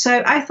ones.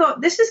 So I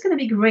thought, this is going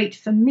to be great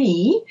for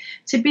me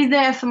to be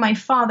there for my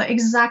father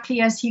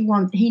exactly as he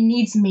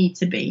needs me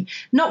to be,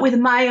 not with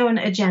my own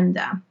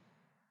agenda.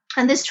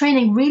 And this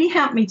training really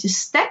helped me to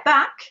step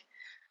back,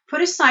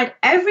 put aside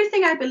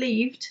everything I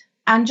believed,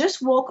 and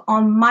just walk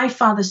on my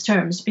father's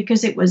terms,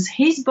 because it was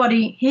his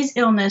body, his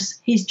illness,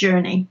 his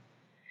journey.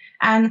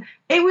 And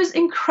it was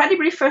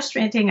incredibly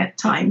frustrating at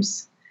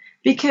times,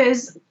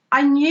 because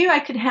I knew I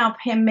could help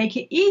him make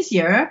it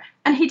easier,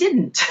 and he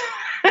didn't.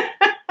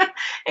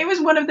 It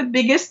was one of the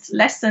biggest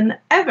lessons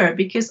ever,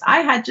 because I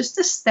had just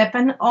to step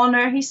and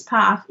honor his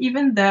path,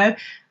 even though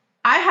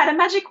I had a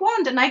magic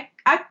wand and I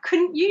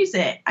couldn't use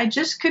it. I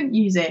just couldn't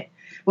use it.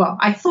 Well,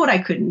 I thought I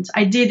couldn't.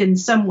 I did in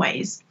some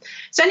ways.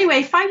 So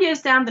anyway, 5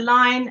 years down the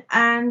line,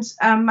 and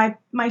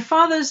my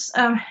father's,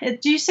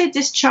 do you say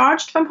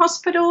discharged from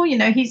hospital? You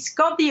know, he's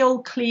got the all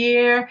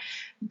clear.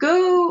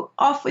 Go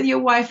off with your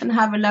wife and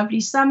have a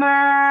lovely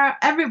summer.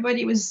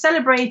 Everybody was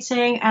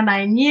celebrating, and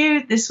I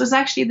knew this was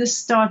actually the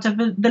start of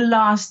the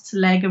last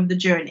leg of the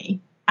journey.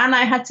 And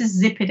I had to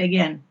zip it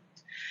again.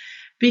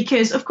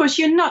 Because, of course,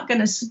 you're not going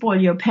to spoil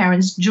your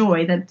parents'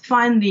 joy that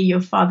finally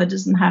your father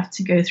doesn't have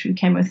to go through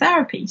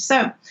chemotherapy.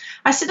 So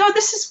I said, oh,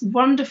 this is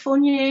wonderful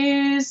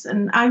news.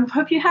 And I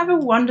hope you have a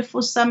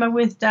wonderful summer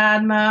with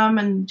Dad, Mom.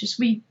 And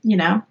just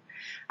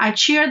I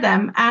cheered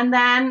them. And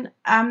then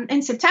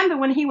in September,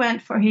 when he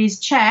went for his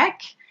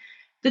check,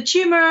 the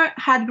tumor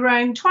had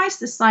grown twice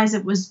the size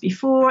it was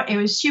before. It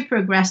was super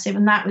aggressive,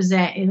 and that was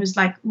it. It was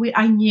like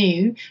I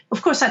knew.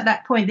 Of course, at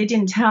that point, they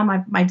didn't tell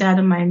my dad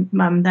and my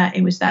mum that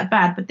it was that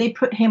bad, but they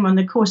put him on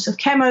the course of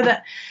chemo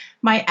that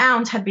my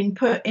aunt had been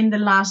put in the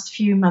last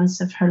few months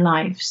of her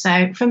life.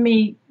 So for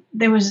me,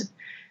 there was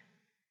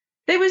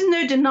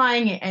no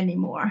denying it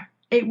anymore.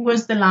 It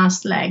was the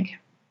last leg.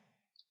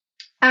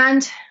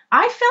 And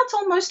I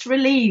felt almost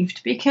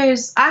relieved,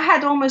 because I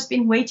had almost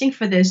been waiting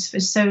for this for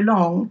so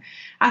long.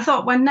 I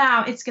thought, well,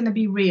 now it's going to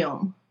be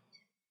real.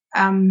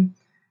 I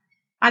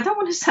don't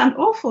want to sound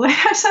awful.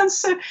 I sound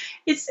so.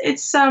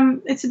 It's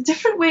a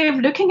different way of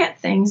looking at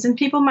things, and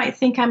people might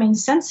think I'm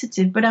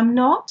insensitive, but I'm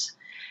not.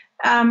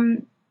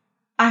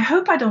 I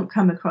hope I don't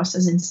come across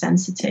as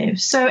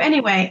insensitive. So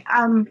anyway,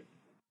 go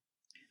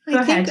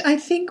ahead. I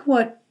think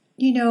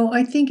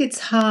it's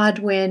hard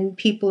when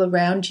people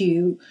around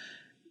you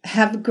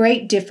have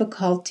great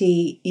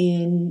difficulty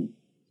in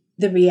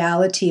the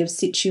reality of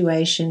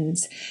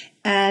situations.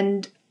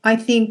 And I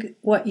think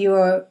what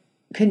you're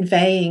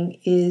conveying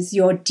is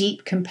your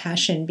deep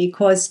compassion,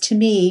 because to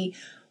me,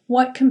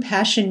 what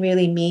compassion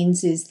really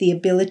means is the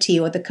ability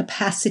or the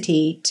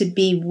capacity to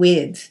be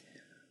with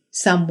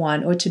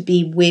someone or to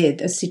be with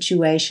a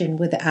situation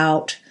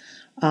without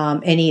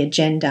any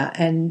agenda.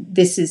 And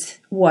this is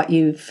what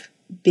you've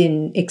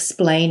been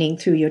explaining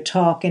through your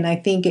talk, and I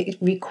think it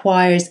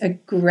requires a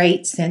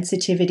great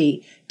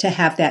sensitivity to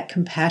have that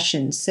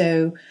compassion.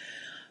 So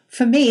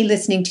for me,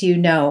 listening to you,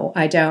 no,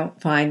 I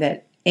don't find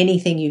that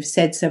anything you've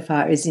said so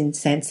far is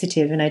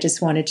insensitive, and I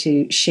just wanted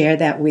to share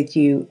that with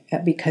you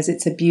because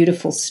it's a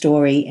beautiful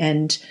story.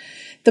 And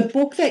the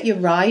book that you're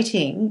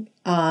writing,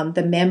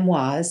 the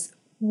memoirs,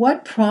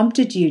 what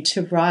prompted you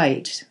to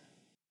write?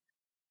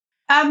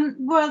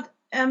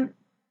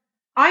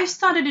 I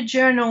started a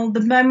journal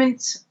the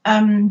moment,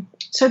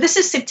 so this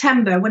is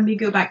September when we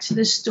go back to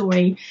this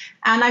story,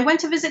 and I went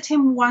to visit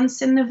him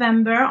once in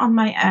November on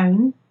my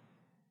own,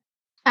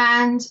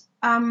 and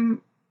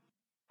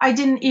I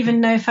didn't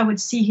even know if I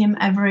would see him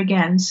ever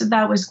again, so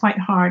that was quite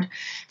hard.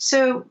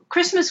 So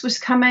Christmas was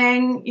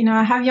coming,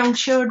 I have young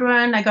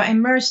children, I got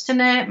immersed in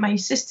it. My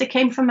sister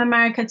came from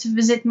America to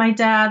visit my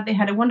dad. They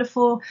had a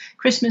wonderful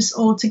Christmas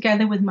all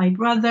together with my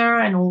brother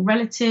and all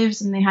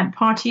relatives, and they had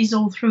parties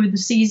all through the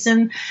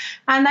season.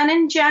 And then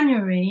in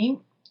January,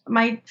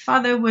 my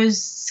father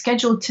was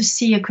scheduled to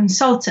see a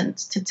consultant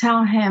to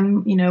tell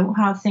him,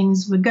 how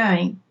things were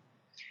going.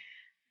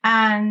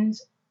 And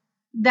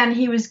then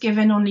he was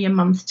given only a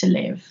month to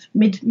live.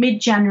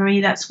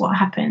 Mid-January, that's what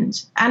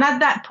happened. And at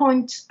that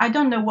point, I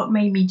don't know what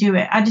made me do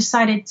it. I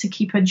decided to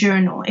keep a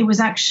journal. It was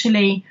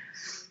actually,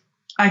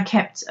 I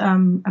kept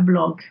a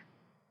blog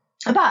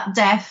about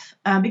death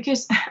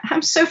because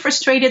I'm so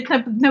frustrated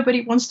that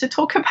nobody wants to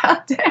talk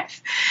about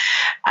death.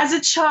 As a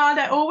child,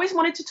 I always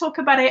wanted to talk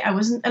about it. I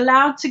wasn't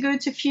allowed to go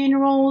to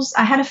funerals.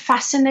 I had a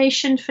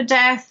fascination for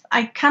death.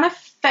 I kind of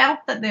felt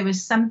that there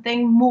was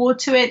something more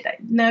to it.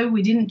 That, no,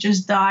 we didn't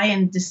just die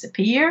and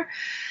disappear.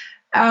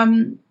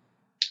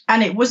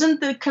 And it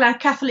wasn't the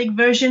Catholic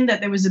version that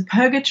there was a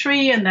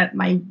purgatory and that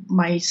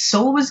my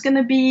soul was going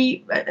to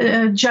be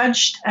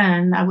judged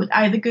and I would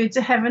either go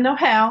to heaven or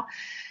hell.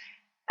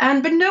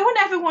 But no one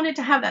ever wanted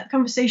to have that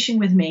conversation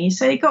with me.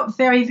 So it got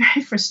very,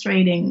 very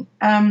frustrating.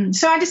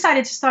 So I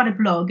decided to start a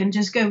blog and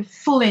just go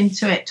full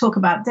into it, talk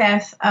about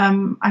death.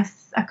 I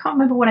can't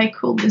remember what I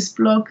called this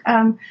blog.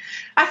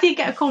 I think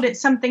I called it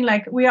something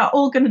like, we are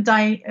all going to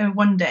die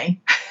one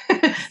day.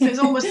 So it's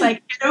almost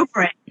like, get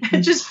over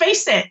it. Just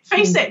face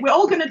it. We're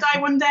all going to die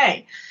one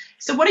day.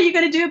 So what are you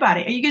going to do about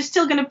it? Are you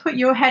still going to put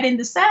your head in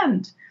the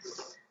sand?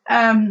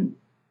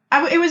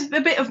 It was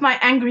a bit of my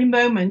angry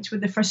moment with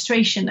the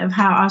frustration of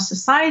how our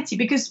society,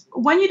 because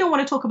when you don't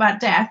want to talk about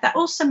death, that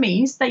also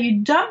means that you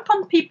dump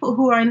on people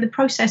who are in the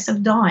process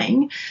of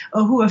dying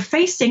or who are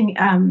facing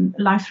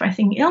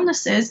life-threatening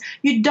illnesses,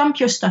 you dump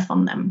your stuff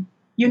on them.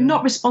 You're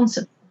not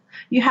responsible.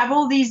 You have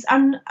all these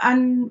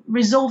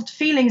unresolved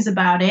feelings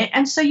about it,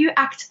 and so you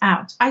act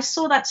out. I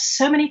saw that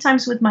so many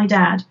times with my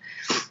dad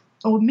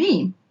or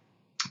me.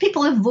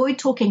 People avoid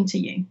talking to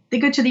you. They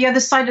go to the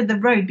other side of the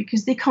road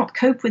because they can't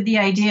cope with the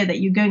idea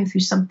that you're going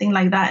through something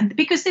like that. And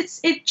because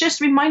it just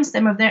reminds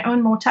them of their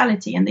own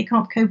mortality and they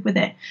can't cope with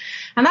it.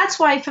 And that's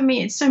why, for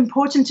me, it's so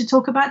important to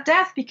talk about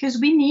death, because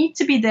we need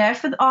to be there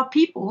for our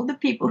people, the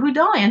people who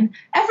die. And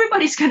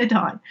everybody's going to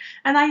die.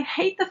 And I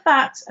hate the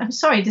fact, I'm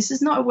sorry, this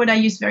is not a word I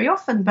use very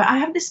often, but I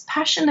have this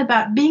passion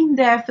about being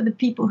there for the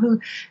people who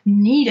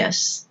need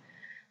us.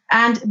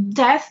 And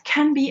death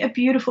can be a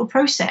beautiful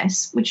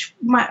process, which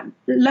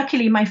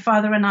luckily my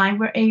father and I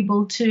were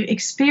able to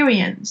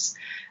experience.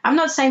 I'm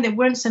not saying there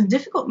weren't some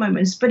difficult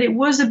moments, but it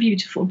was a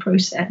beautiful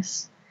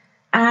process.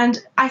 And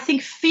I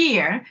think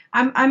fear,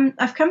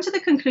 I've come to the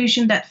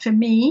conclusion that for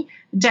me,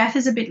 death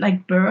is a bit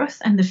like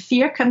birth, and the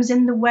fear comes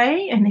in the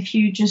way. And if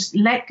you just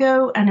let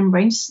go and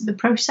embrace the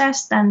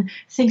process, then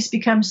things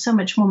become so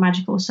much more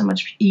magical, so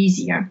much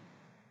easier.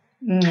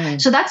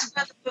 So that's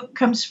where the book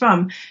comes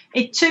from.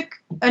 It took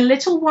a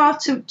little while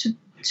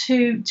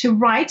to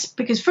write,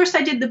 because first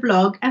I did the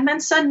blog, and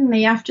then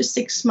suddenly after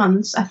 6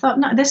 months I thought,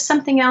 no, there's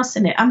something else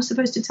in it. I'm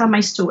supposed to tell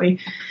my story.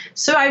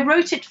 So I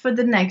wrote it for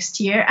the next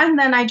year, and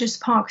then I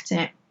just parked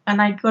it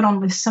and I got on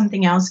with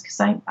something else,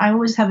 because I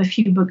always have a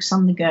few books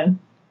on the go.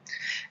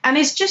 And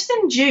it's just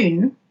in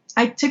June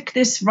I took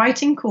this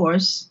writing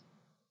course,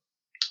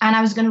 and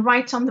I was going to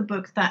write on the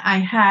book that I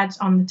had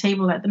on the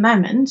table at the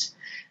moment,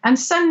 and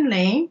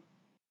suddenly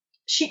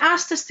she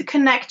asked us to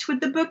connect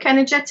with the book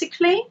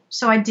energetically.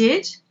 So I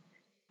did.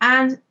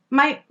 And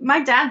my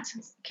dad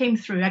came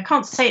through. I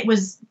can't say it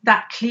was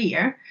that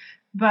clear,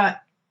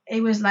 but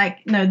it was like,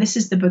 no, this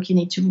is the book you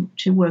need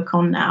to work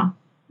on now.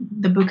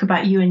 The book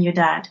about you and your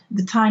dad.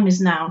 The time is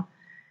now.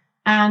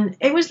 And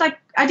it was like,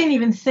 I didn't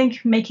even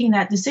think making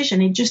that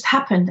decision. It just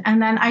happened.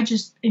 And then I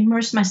just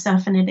immersed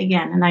myself in it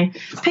again. And I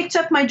picked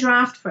up my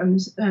draft from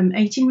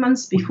 18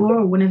 months before,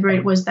 or whenever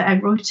it was that I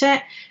wrote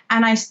it.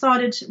 And I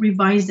started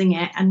revising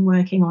it and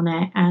working on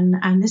it.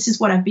 And this is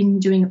what I've been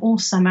doing all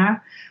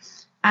summer.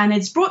 And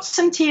it's brought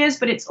some tears,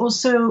 but it's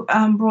also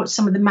brought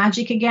some of the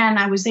magic again.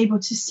 I was able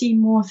to see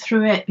more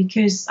through it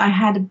because I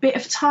had a bit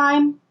of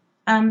time,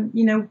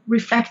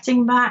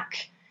 reflecting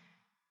back.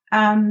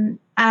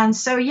 And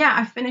so,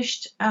 I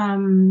finished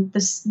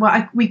this,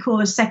 what we call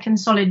a second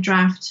solid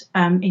draft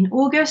in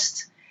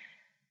August.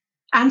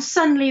 And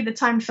suddenly the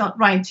time felt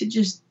right to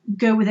just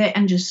go with it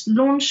and just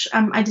launch.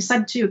 I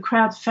decided to do a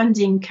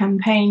crowdfunding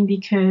campaign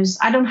because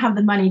I don't have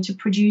the money to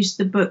produce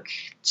the book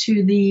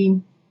to the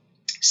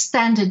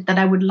standard that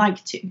I would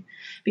like to.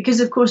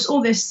 Because, of course,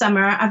 all this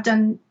summer I've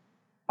done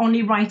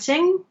only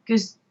writing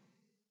because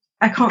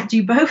I can't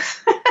do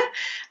both.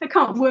 I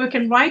can't work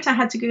and write. I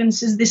had to go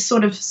into this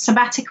sort of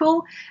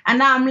sabbatical. And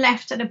now I'm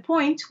left at a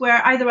point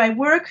where either I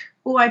work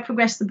or I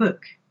progress the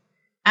book.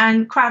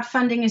 And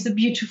crowdfunding is a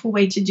beautiful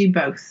way to do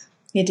both.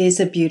 It is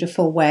a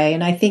beautiful way.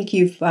 And I think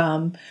you've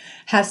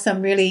have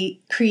some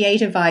really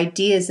creative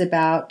ideas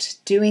about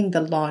doing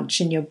the launch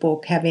in your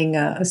book, having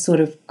a sort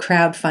of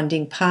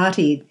crowdfunding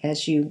party,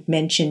 as you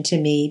mentioned to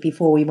me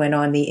before we went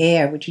on the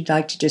air. Would you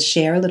like to just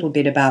share a little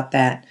bit about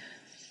that?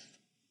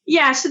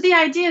 Yeah, so the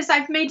idea is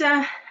I've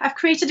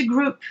created a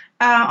group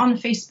on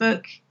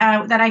Facebook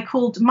that I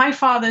called My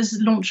Father's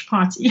Launch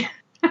Party,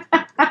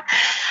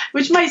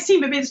 which might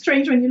seem a bit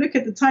strange when you look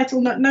at the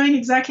title, not knowing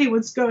exactly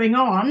what's going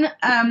on.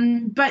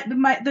 But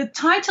the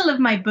title of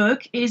my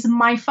book is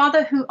My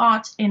Father Who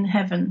Art in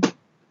Heaven.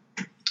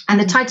 And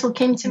the title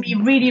came to me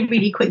really,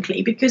 really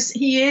quickly because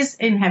he is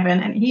in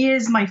heaven and he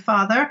is my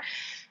father.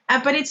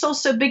 But it's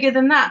also bigger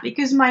than that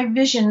because my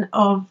vision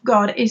of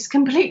God is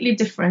completely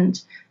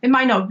different. It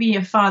might not be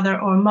a father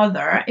or a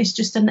mother. It's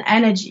just an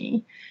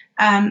energy.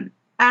 And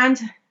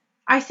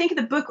I think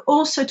the book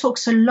also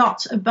talks a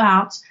lot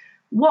about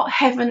what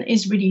heaven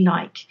is really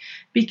like.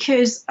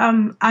 Because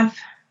I've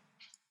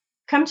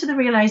come to the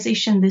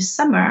realization this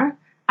summer,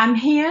 I'm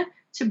here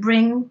to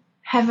bring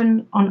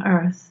heaven on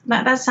earth.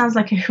 That sounds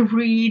like a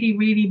really,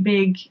 really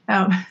big,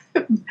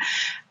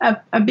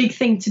 a big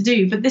thing to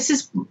do. But this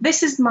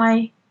is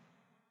my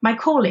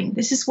calling.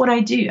 This is what I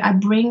do. I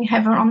bring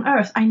heaven on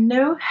earth. I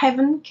know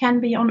heaven can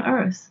be on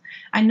earth.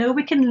 I know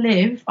we can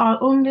live our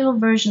own little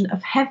version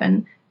of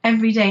heaven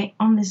every day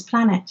on this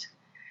planet.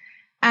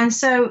 And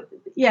so,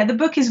 yeah, the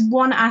book is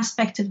one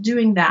aspect of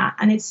doing that.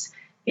 And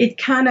it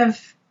kind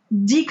of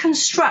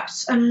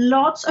deconstructs a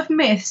lot of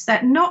myths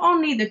that not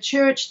only the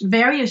church,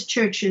 various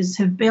churches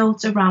have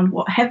built around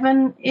what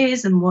heaven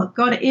is and what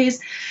God is,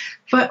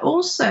 but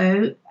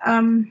also,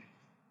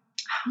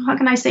 how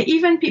can I say,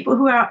 even people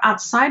who are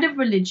outside of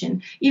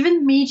religion,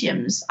 even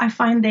mediums, I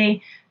find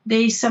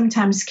they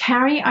sometimes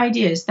carry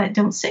ideas that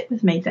don't sit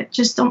with me, that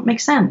just don't make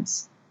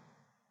sense.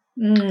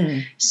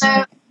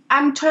 So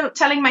I'm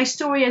telling my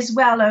story as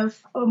well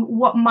of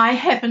what my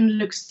heaven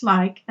looks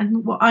like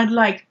and what I'd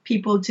like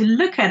people to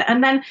look at.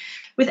 And then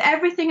with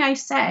everything I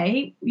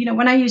say,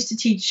 when I used to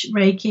teach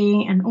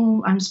Reiki and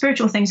all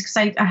spiritual things, because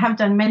I have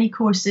done many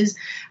courses,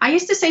 I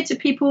used to say to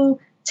people,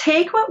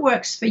 take what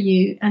works for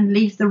you and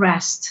leave the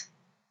rest.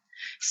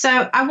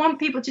 So I want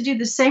people to do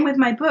the same with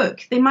my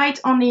book. They might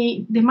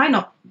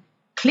not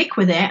click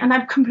with it, and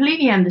I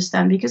completely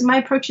understand, because my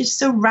approach is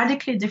so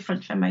radically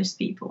different from most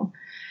people.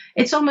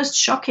 It's almost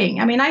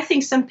shocking. I mean, I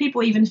think some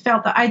people even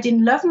felt that I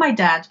didn't love my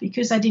dad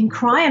because I didn't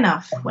cry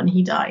enough when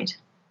he died.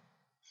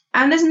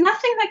 And there's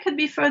nothing that could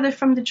be further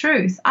from the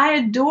truth. I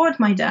adored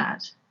my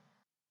dad.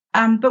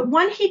 But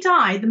when he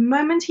died, the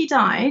moment he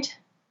died,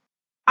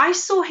 I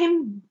saw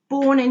him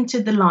born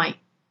into the light.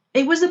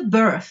 It was a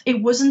birth. It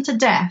wasn't a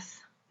death.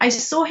 I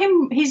saw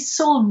his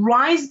soul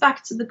rise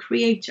back to the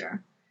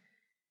Creator.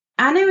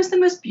 And it was the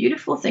most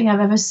beautiful thing I've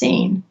ever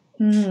seen.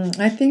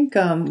 I think,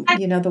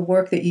 the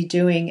work that you're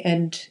doing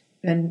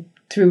and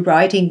through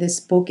writing this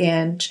book,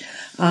 and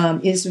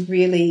is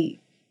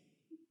really,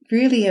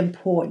 really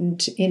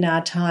important in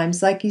our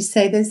times. Like you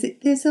say,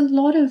 there's a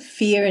lot of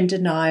fear and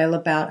denial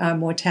about our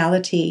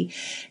mortality,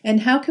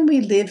 and how can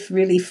we live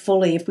really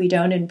fully if we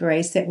don't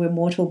embrace that we're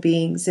mortal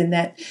beings and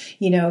that,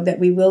 that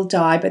we will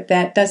die, but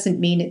that doesn't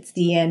mean it's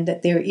the end,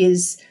 that there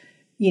is,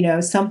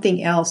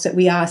 something else, that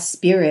we are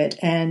spirit,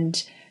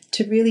 and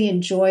to really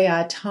enjoy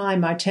our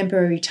time, our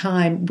temporary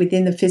time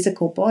within the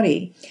physical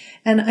body.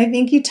 And I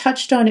think you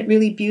touched on it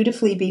really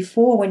beautifully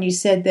before when you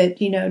said that,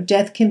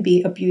 death can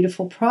be a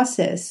beautiful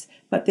process,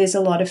 but there's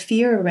a lot of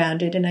fear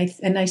around it.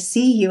 And I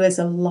see you as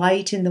a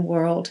light in the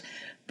world,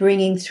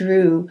 bringing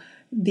through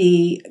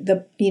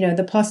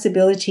the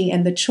possibility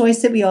and the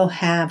choice that we all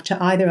have to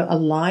either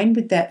align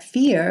with that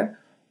fear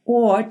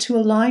or to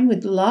align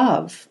with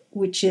love,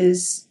 which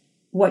is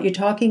what you're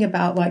talking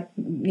about, like,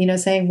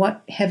 saying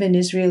what heaven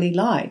is really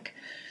like.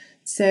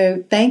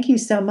 So thank you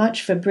so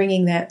much for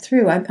bringing that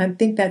through. I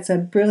think that's a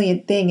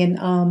brilliant thing.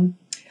 And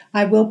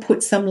I will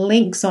put some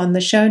links on the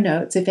show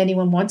notes if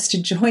anyone wants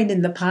to join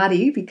in the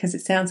party, because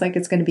it sounds like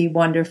it's going to be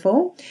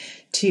wonderful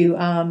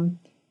to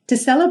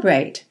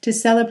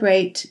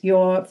celebrate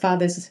your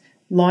father's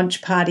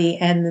launch party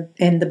and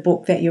the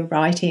book that you're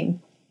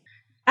writing.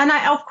 And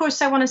I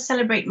want to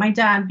celebrate my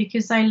dad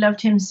because I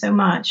loved him so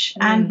much.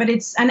 And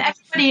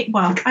everybody,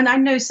 and I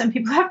know some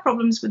people have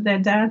problems with their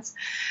dads.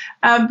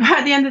 But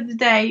at the end of the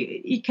day,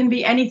 it can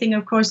be anything,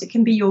 of course. It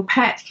can be your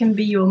pet, it can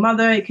be your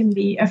mother, it can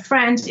be a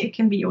friend, it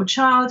can be your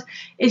child.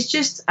 It's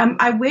just,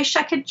 I wish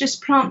I could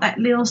just plant that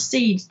little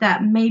seed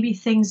that maybe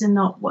things are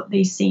not what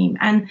they seem.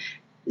 And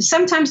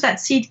sometimes that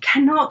seed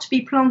cannot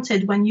be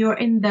planted when you're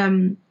in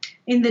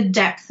the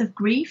depth of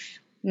grief.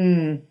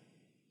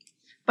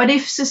 But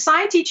if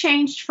society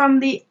changed from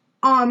the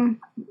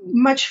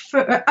much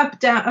up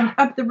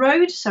the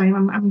road, sorry,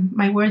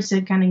 my words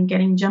are kind of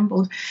getting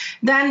jumbled,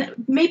 then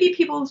maybe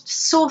people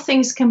saw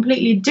things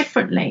completely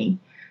differently.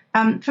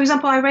 For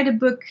example, I read a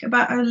book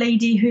about a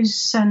lady whose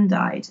son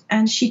died,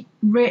 and she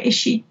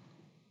trained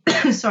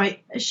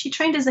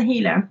as a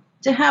healer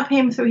to help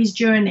him through his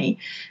journey.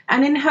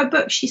 And in her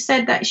book, she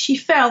said that she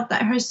felt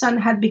that her son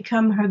had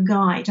become her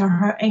guide or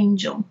her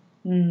angel.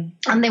 And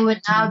they were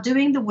now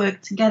doing the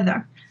work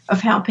together of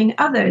helping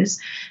others.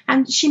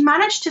 And she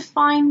managed to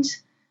find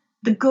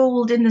the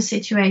gold in the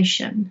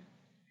situation.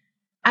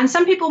 And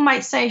some people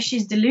might say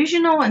she's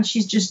delusional and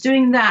she's just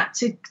doing that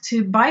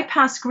to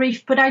bypass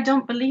grief, but I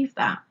don't believe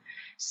that.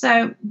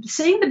 So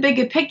seeing the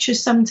bigger picture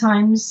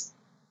sometimes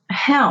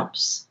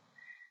helps.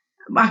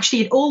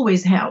 Actually, it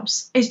always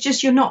helps. It's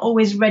just you're not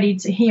always ready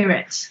to hear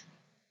it,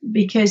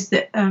 because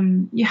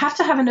you have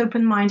to have an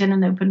open mind and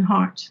an open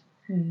heart.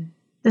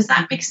 Does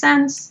that make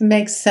sense?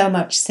 Makes so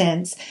much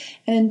sense.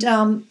 And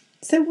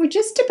so we're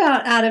just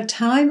about out of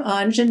time,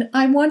 Anj, and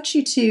I want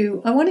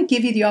to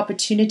give you the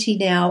opportunity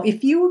now.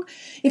 If you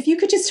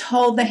could just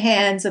hold the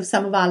hands of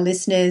some of our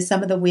listeners,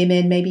 some of the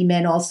women, maybe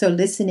men also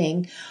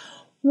listening,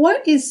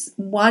 what is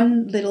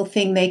one little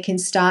thing they can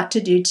start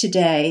to do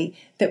today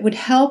that would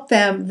help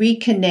them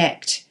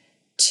reconnect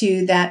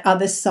to that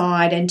other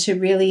side and to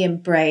really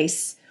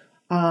embrace,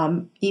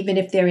 even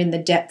if they're in the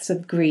depths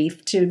of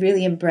grief, to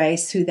really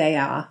embrace who they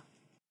are?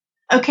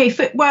 Okay,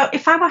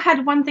 if I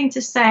had one thing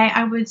to say,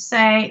 I would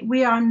say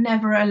we are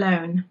never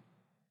alone.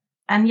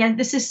 And yet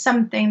this is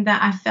something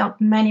that I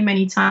felt many,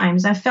 many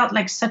times. I felt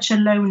like such a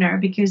loner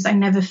because I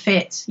never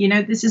fit.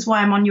 This is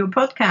why I'm on your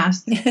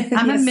podcast.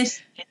 I'm Yes. a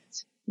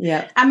misfit.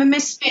 Yeah. I'm a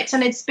misfit.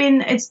 And it's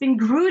been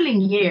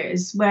grueling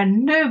years where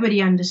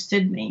nobody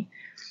understood me.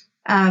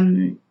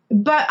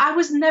 But I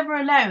was never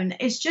alone.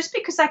 It's just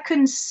because I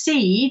couldn't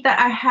see that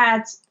I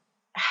had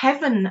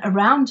heaven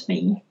around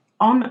me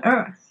on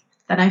earth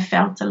that I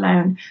felt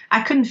alone.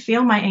 I couldn't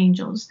feel my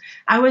angels.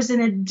 I was in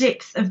a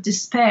depth of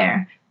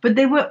despair, but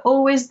they were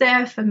always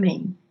there for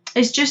me.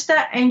 It's just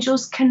that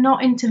angels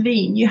cannot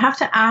intervene. You have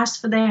to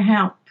ask for their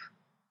help.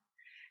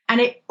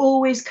 And it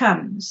always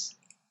comes.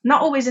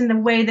 Not always in the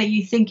way that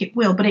you think it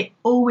will, but it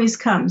always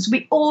comes.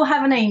 We all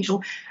have an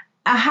angel.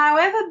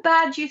 However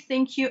bad you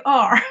think you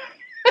are,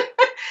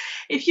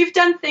 if you've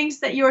done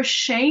things that you're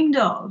ashamed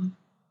of,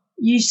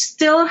 you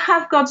still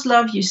have God's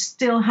love. You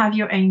still have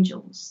your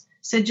angels.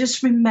 So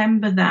just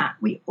remember that.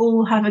 We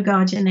all have a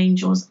guardian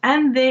angels,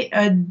 and they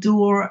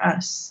adore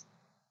us.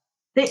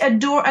 They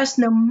adore us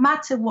no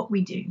matter what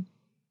we do.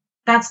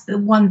 That's the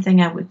one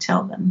thing I would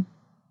tell them.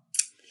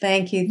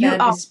 Thank you.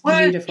 That is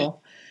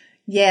beautiful.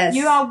 Yes.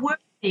 You are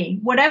worthy.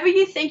 Whatever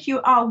you think,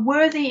 you are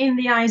worthy in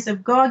the eyes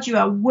of God. You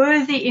are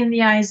worthy in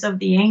the eyes of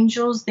the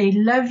angels. They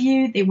love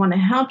you. They want to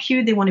help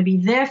you. They want to be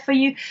there for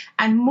you.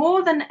 And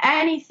more than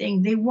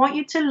anything, they want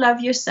you to love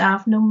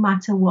yourself no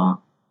matter what.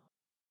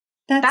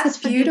 That's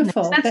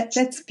beautiful.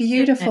 That's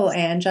beautiful,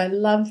 Ange. I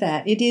love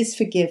that. It is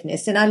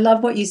forgiveness. And I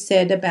love what you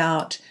said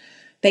about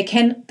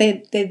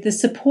the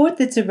support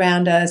that's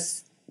around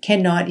us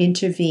cannot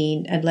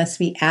intervene unless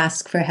we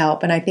ask for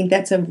help. And I think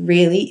that's a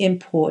really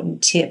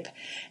important tip.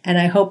 And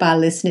I hope our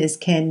listeners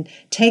can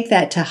take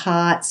that to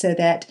heart so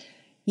that,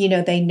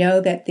 they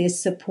know that there's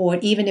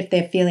support, even if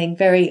they're feeling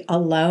very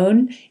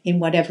alone in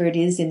whatever it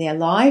is in their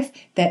life,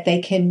 that they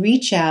can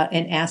reach out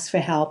and ask for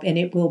help and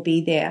it will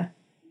be there.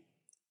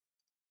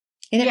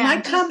 And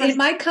it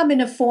might come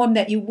in a form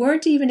that you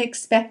weren't even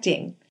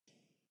expecting.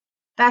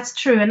 That's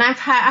true, and I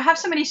have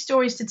so many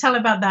stories to tell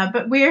about that,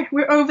 but we're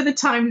over the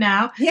time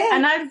now. Yeah,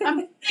 and I'm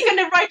going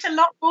to write a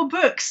lot more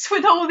books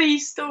with all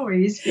these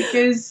stories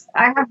because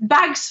I have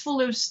bags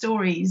full of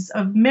stories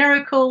of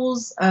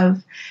miracles,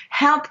 of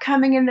help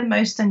coming in the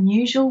most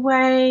unusual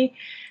way.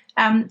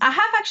 I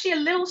have actually a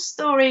little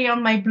story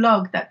on my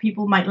blog that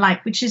people might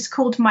like, which is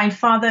called My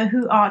Father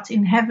Who Art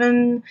in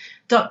Heaven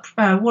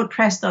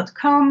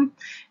 .wordpress.com.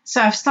 So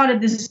I've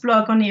started this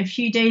blog only a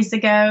few days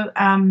ago,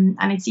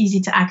 and it's easy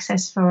to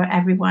access for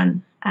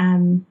everyone.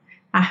 I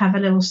have a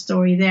little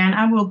story there, and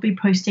I will be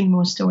posting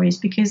more stories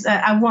because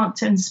I want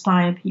to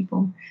inspire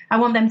people. I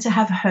want them to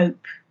have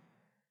hope.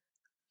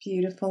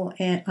 Beautiful,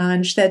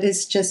 Ange. That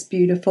is just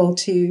beautiful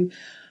to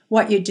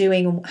what you're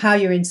doing and how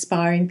you're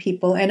inspiring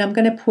people. And I'm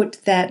going to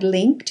put that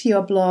link to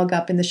your blog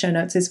up in the show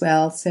notes as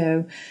well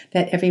so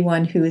that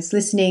everyone who is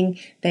listening,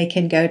 they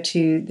can go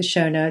to the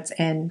show notes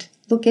and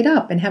look it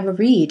up and have a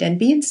read and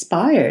be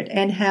inspired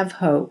and have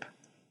hope.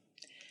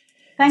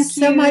 Thank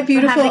you. So my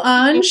beautiful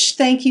Ange,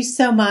 thank you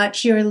so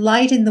much. You're a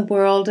light in the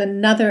world,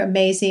 another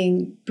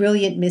amazing,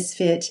 brilliant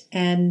misfit.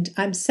 And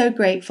I'm so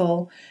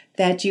grateful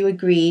that you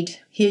agreed.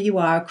 Here you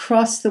are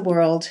across the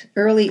world,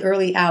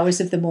 early hours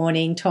of the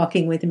morning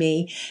talking with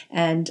me.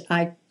 And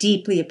I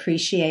deeply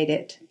appreciate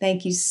it.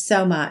 Thank you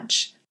so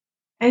much.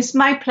 It's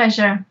my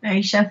pleasure,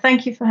 Aisha.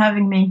 Thank you for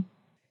having me.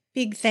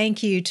 Big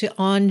thank you to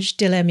Ange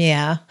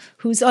Delamere,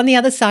 who's on the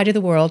other side of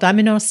the world. I'm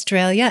in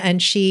Australia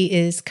and she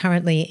is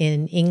currently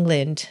in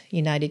England,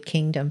 United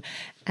Kingdom.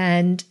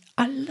 And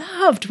I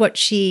loved what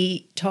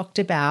she talked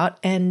about,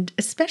 and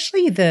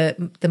especially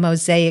the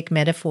mosaic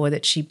metaphor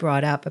that she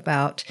brought up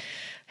about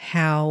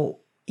how,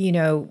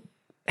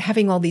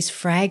 having all these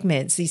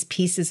fragments, these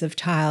pieces of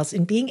tiles,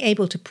 and being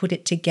able to put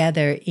it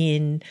together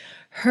in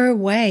her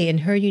way, in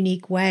her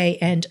unique way,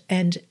 and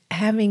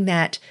having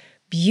that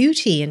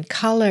beauty and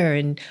color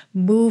and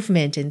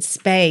movement and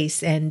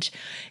space. And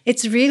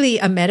it's really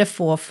a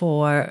metaphor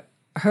for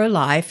her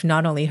life,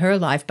 not only her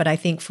life, but I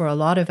think for a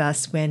lot of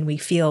us when we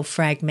feel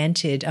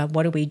fragmented,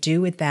 what do we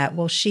do with that?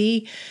 Well,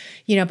 she,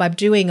 by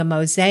doing a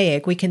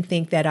mosaic, we can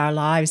think that our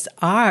lives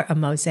are a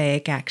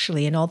mosaic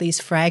actually, and all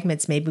these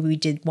fragments, maybe we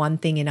did one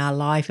thing in our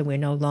life and we're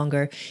no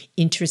longer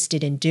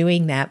interested in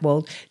doing that.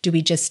 Well, do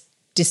we just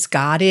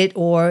discard it,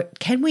 or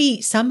can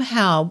we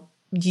somehow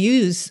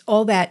use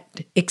all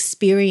that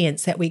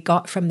experience that we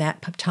got from that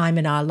time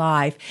in our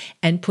life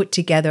and put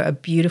together a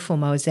beautiful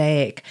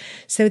mosaic?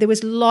 So there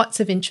was lots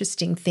of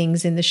interesting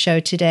things in the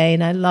show today,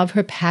 and I love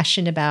her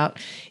passion about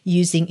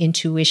using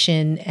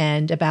intuition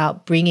and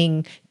about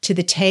bringing to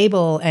the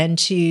table and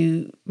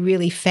to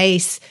really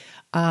face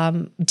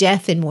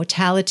death and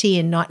mortality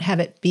and not have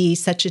it be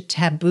such a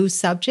taboo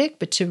subject,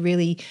 but to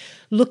really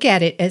look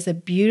at it as a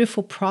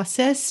beautiful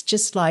process,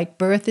 just like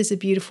birth is a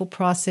beautiful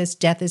process,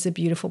 death is a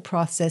beautiful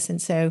process. And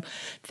so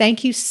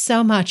thank you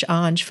so much,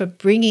 Ange, for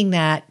bringing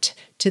that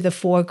to the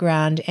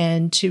foreground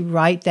and to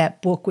write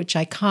that book, which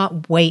I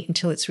can't wait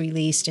until it's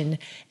released and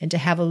to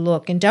have a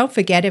look. And don't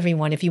forget,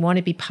 everyone, if you want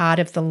to be part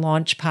of the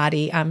launch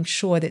party, I'm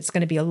sure that's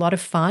going to be a lot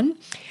of fun.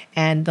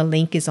 And the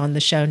link is on the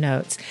show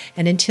notes.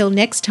 And until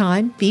next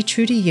time, be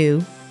true to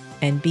you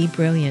and be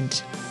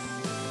brilliant.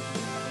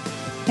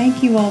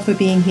 Thank you all for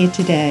being here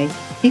today.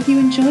 If you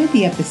enjoyed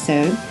the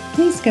episode,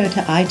 please go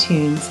to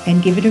iTunes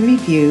and give it a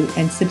review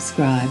and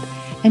subscribe.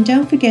 And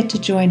don't forget to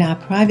join our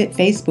private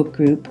Facebook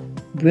group,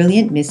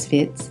 Brilliant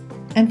Misfits.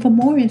 And for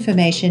more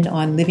information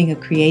on living a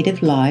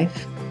creative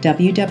life,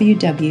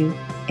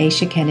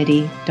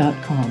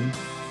 www.aishakennedy.com.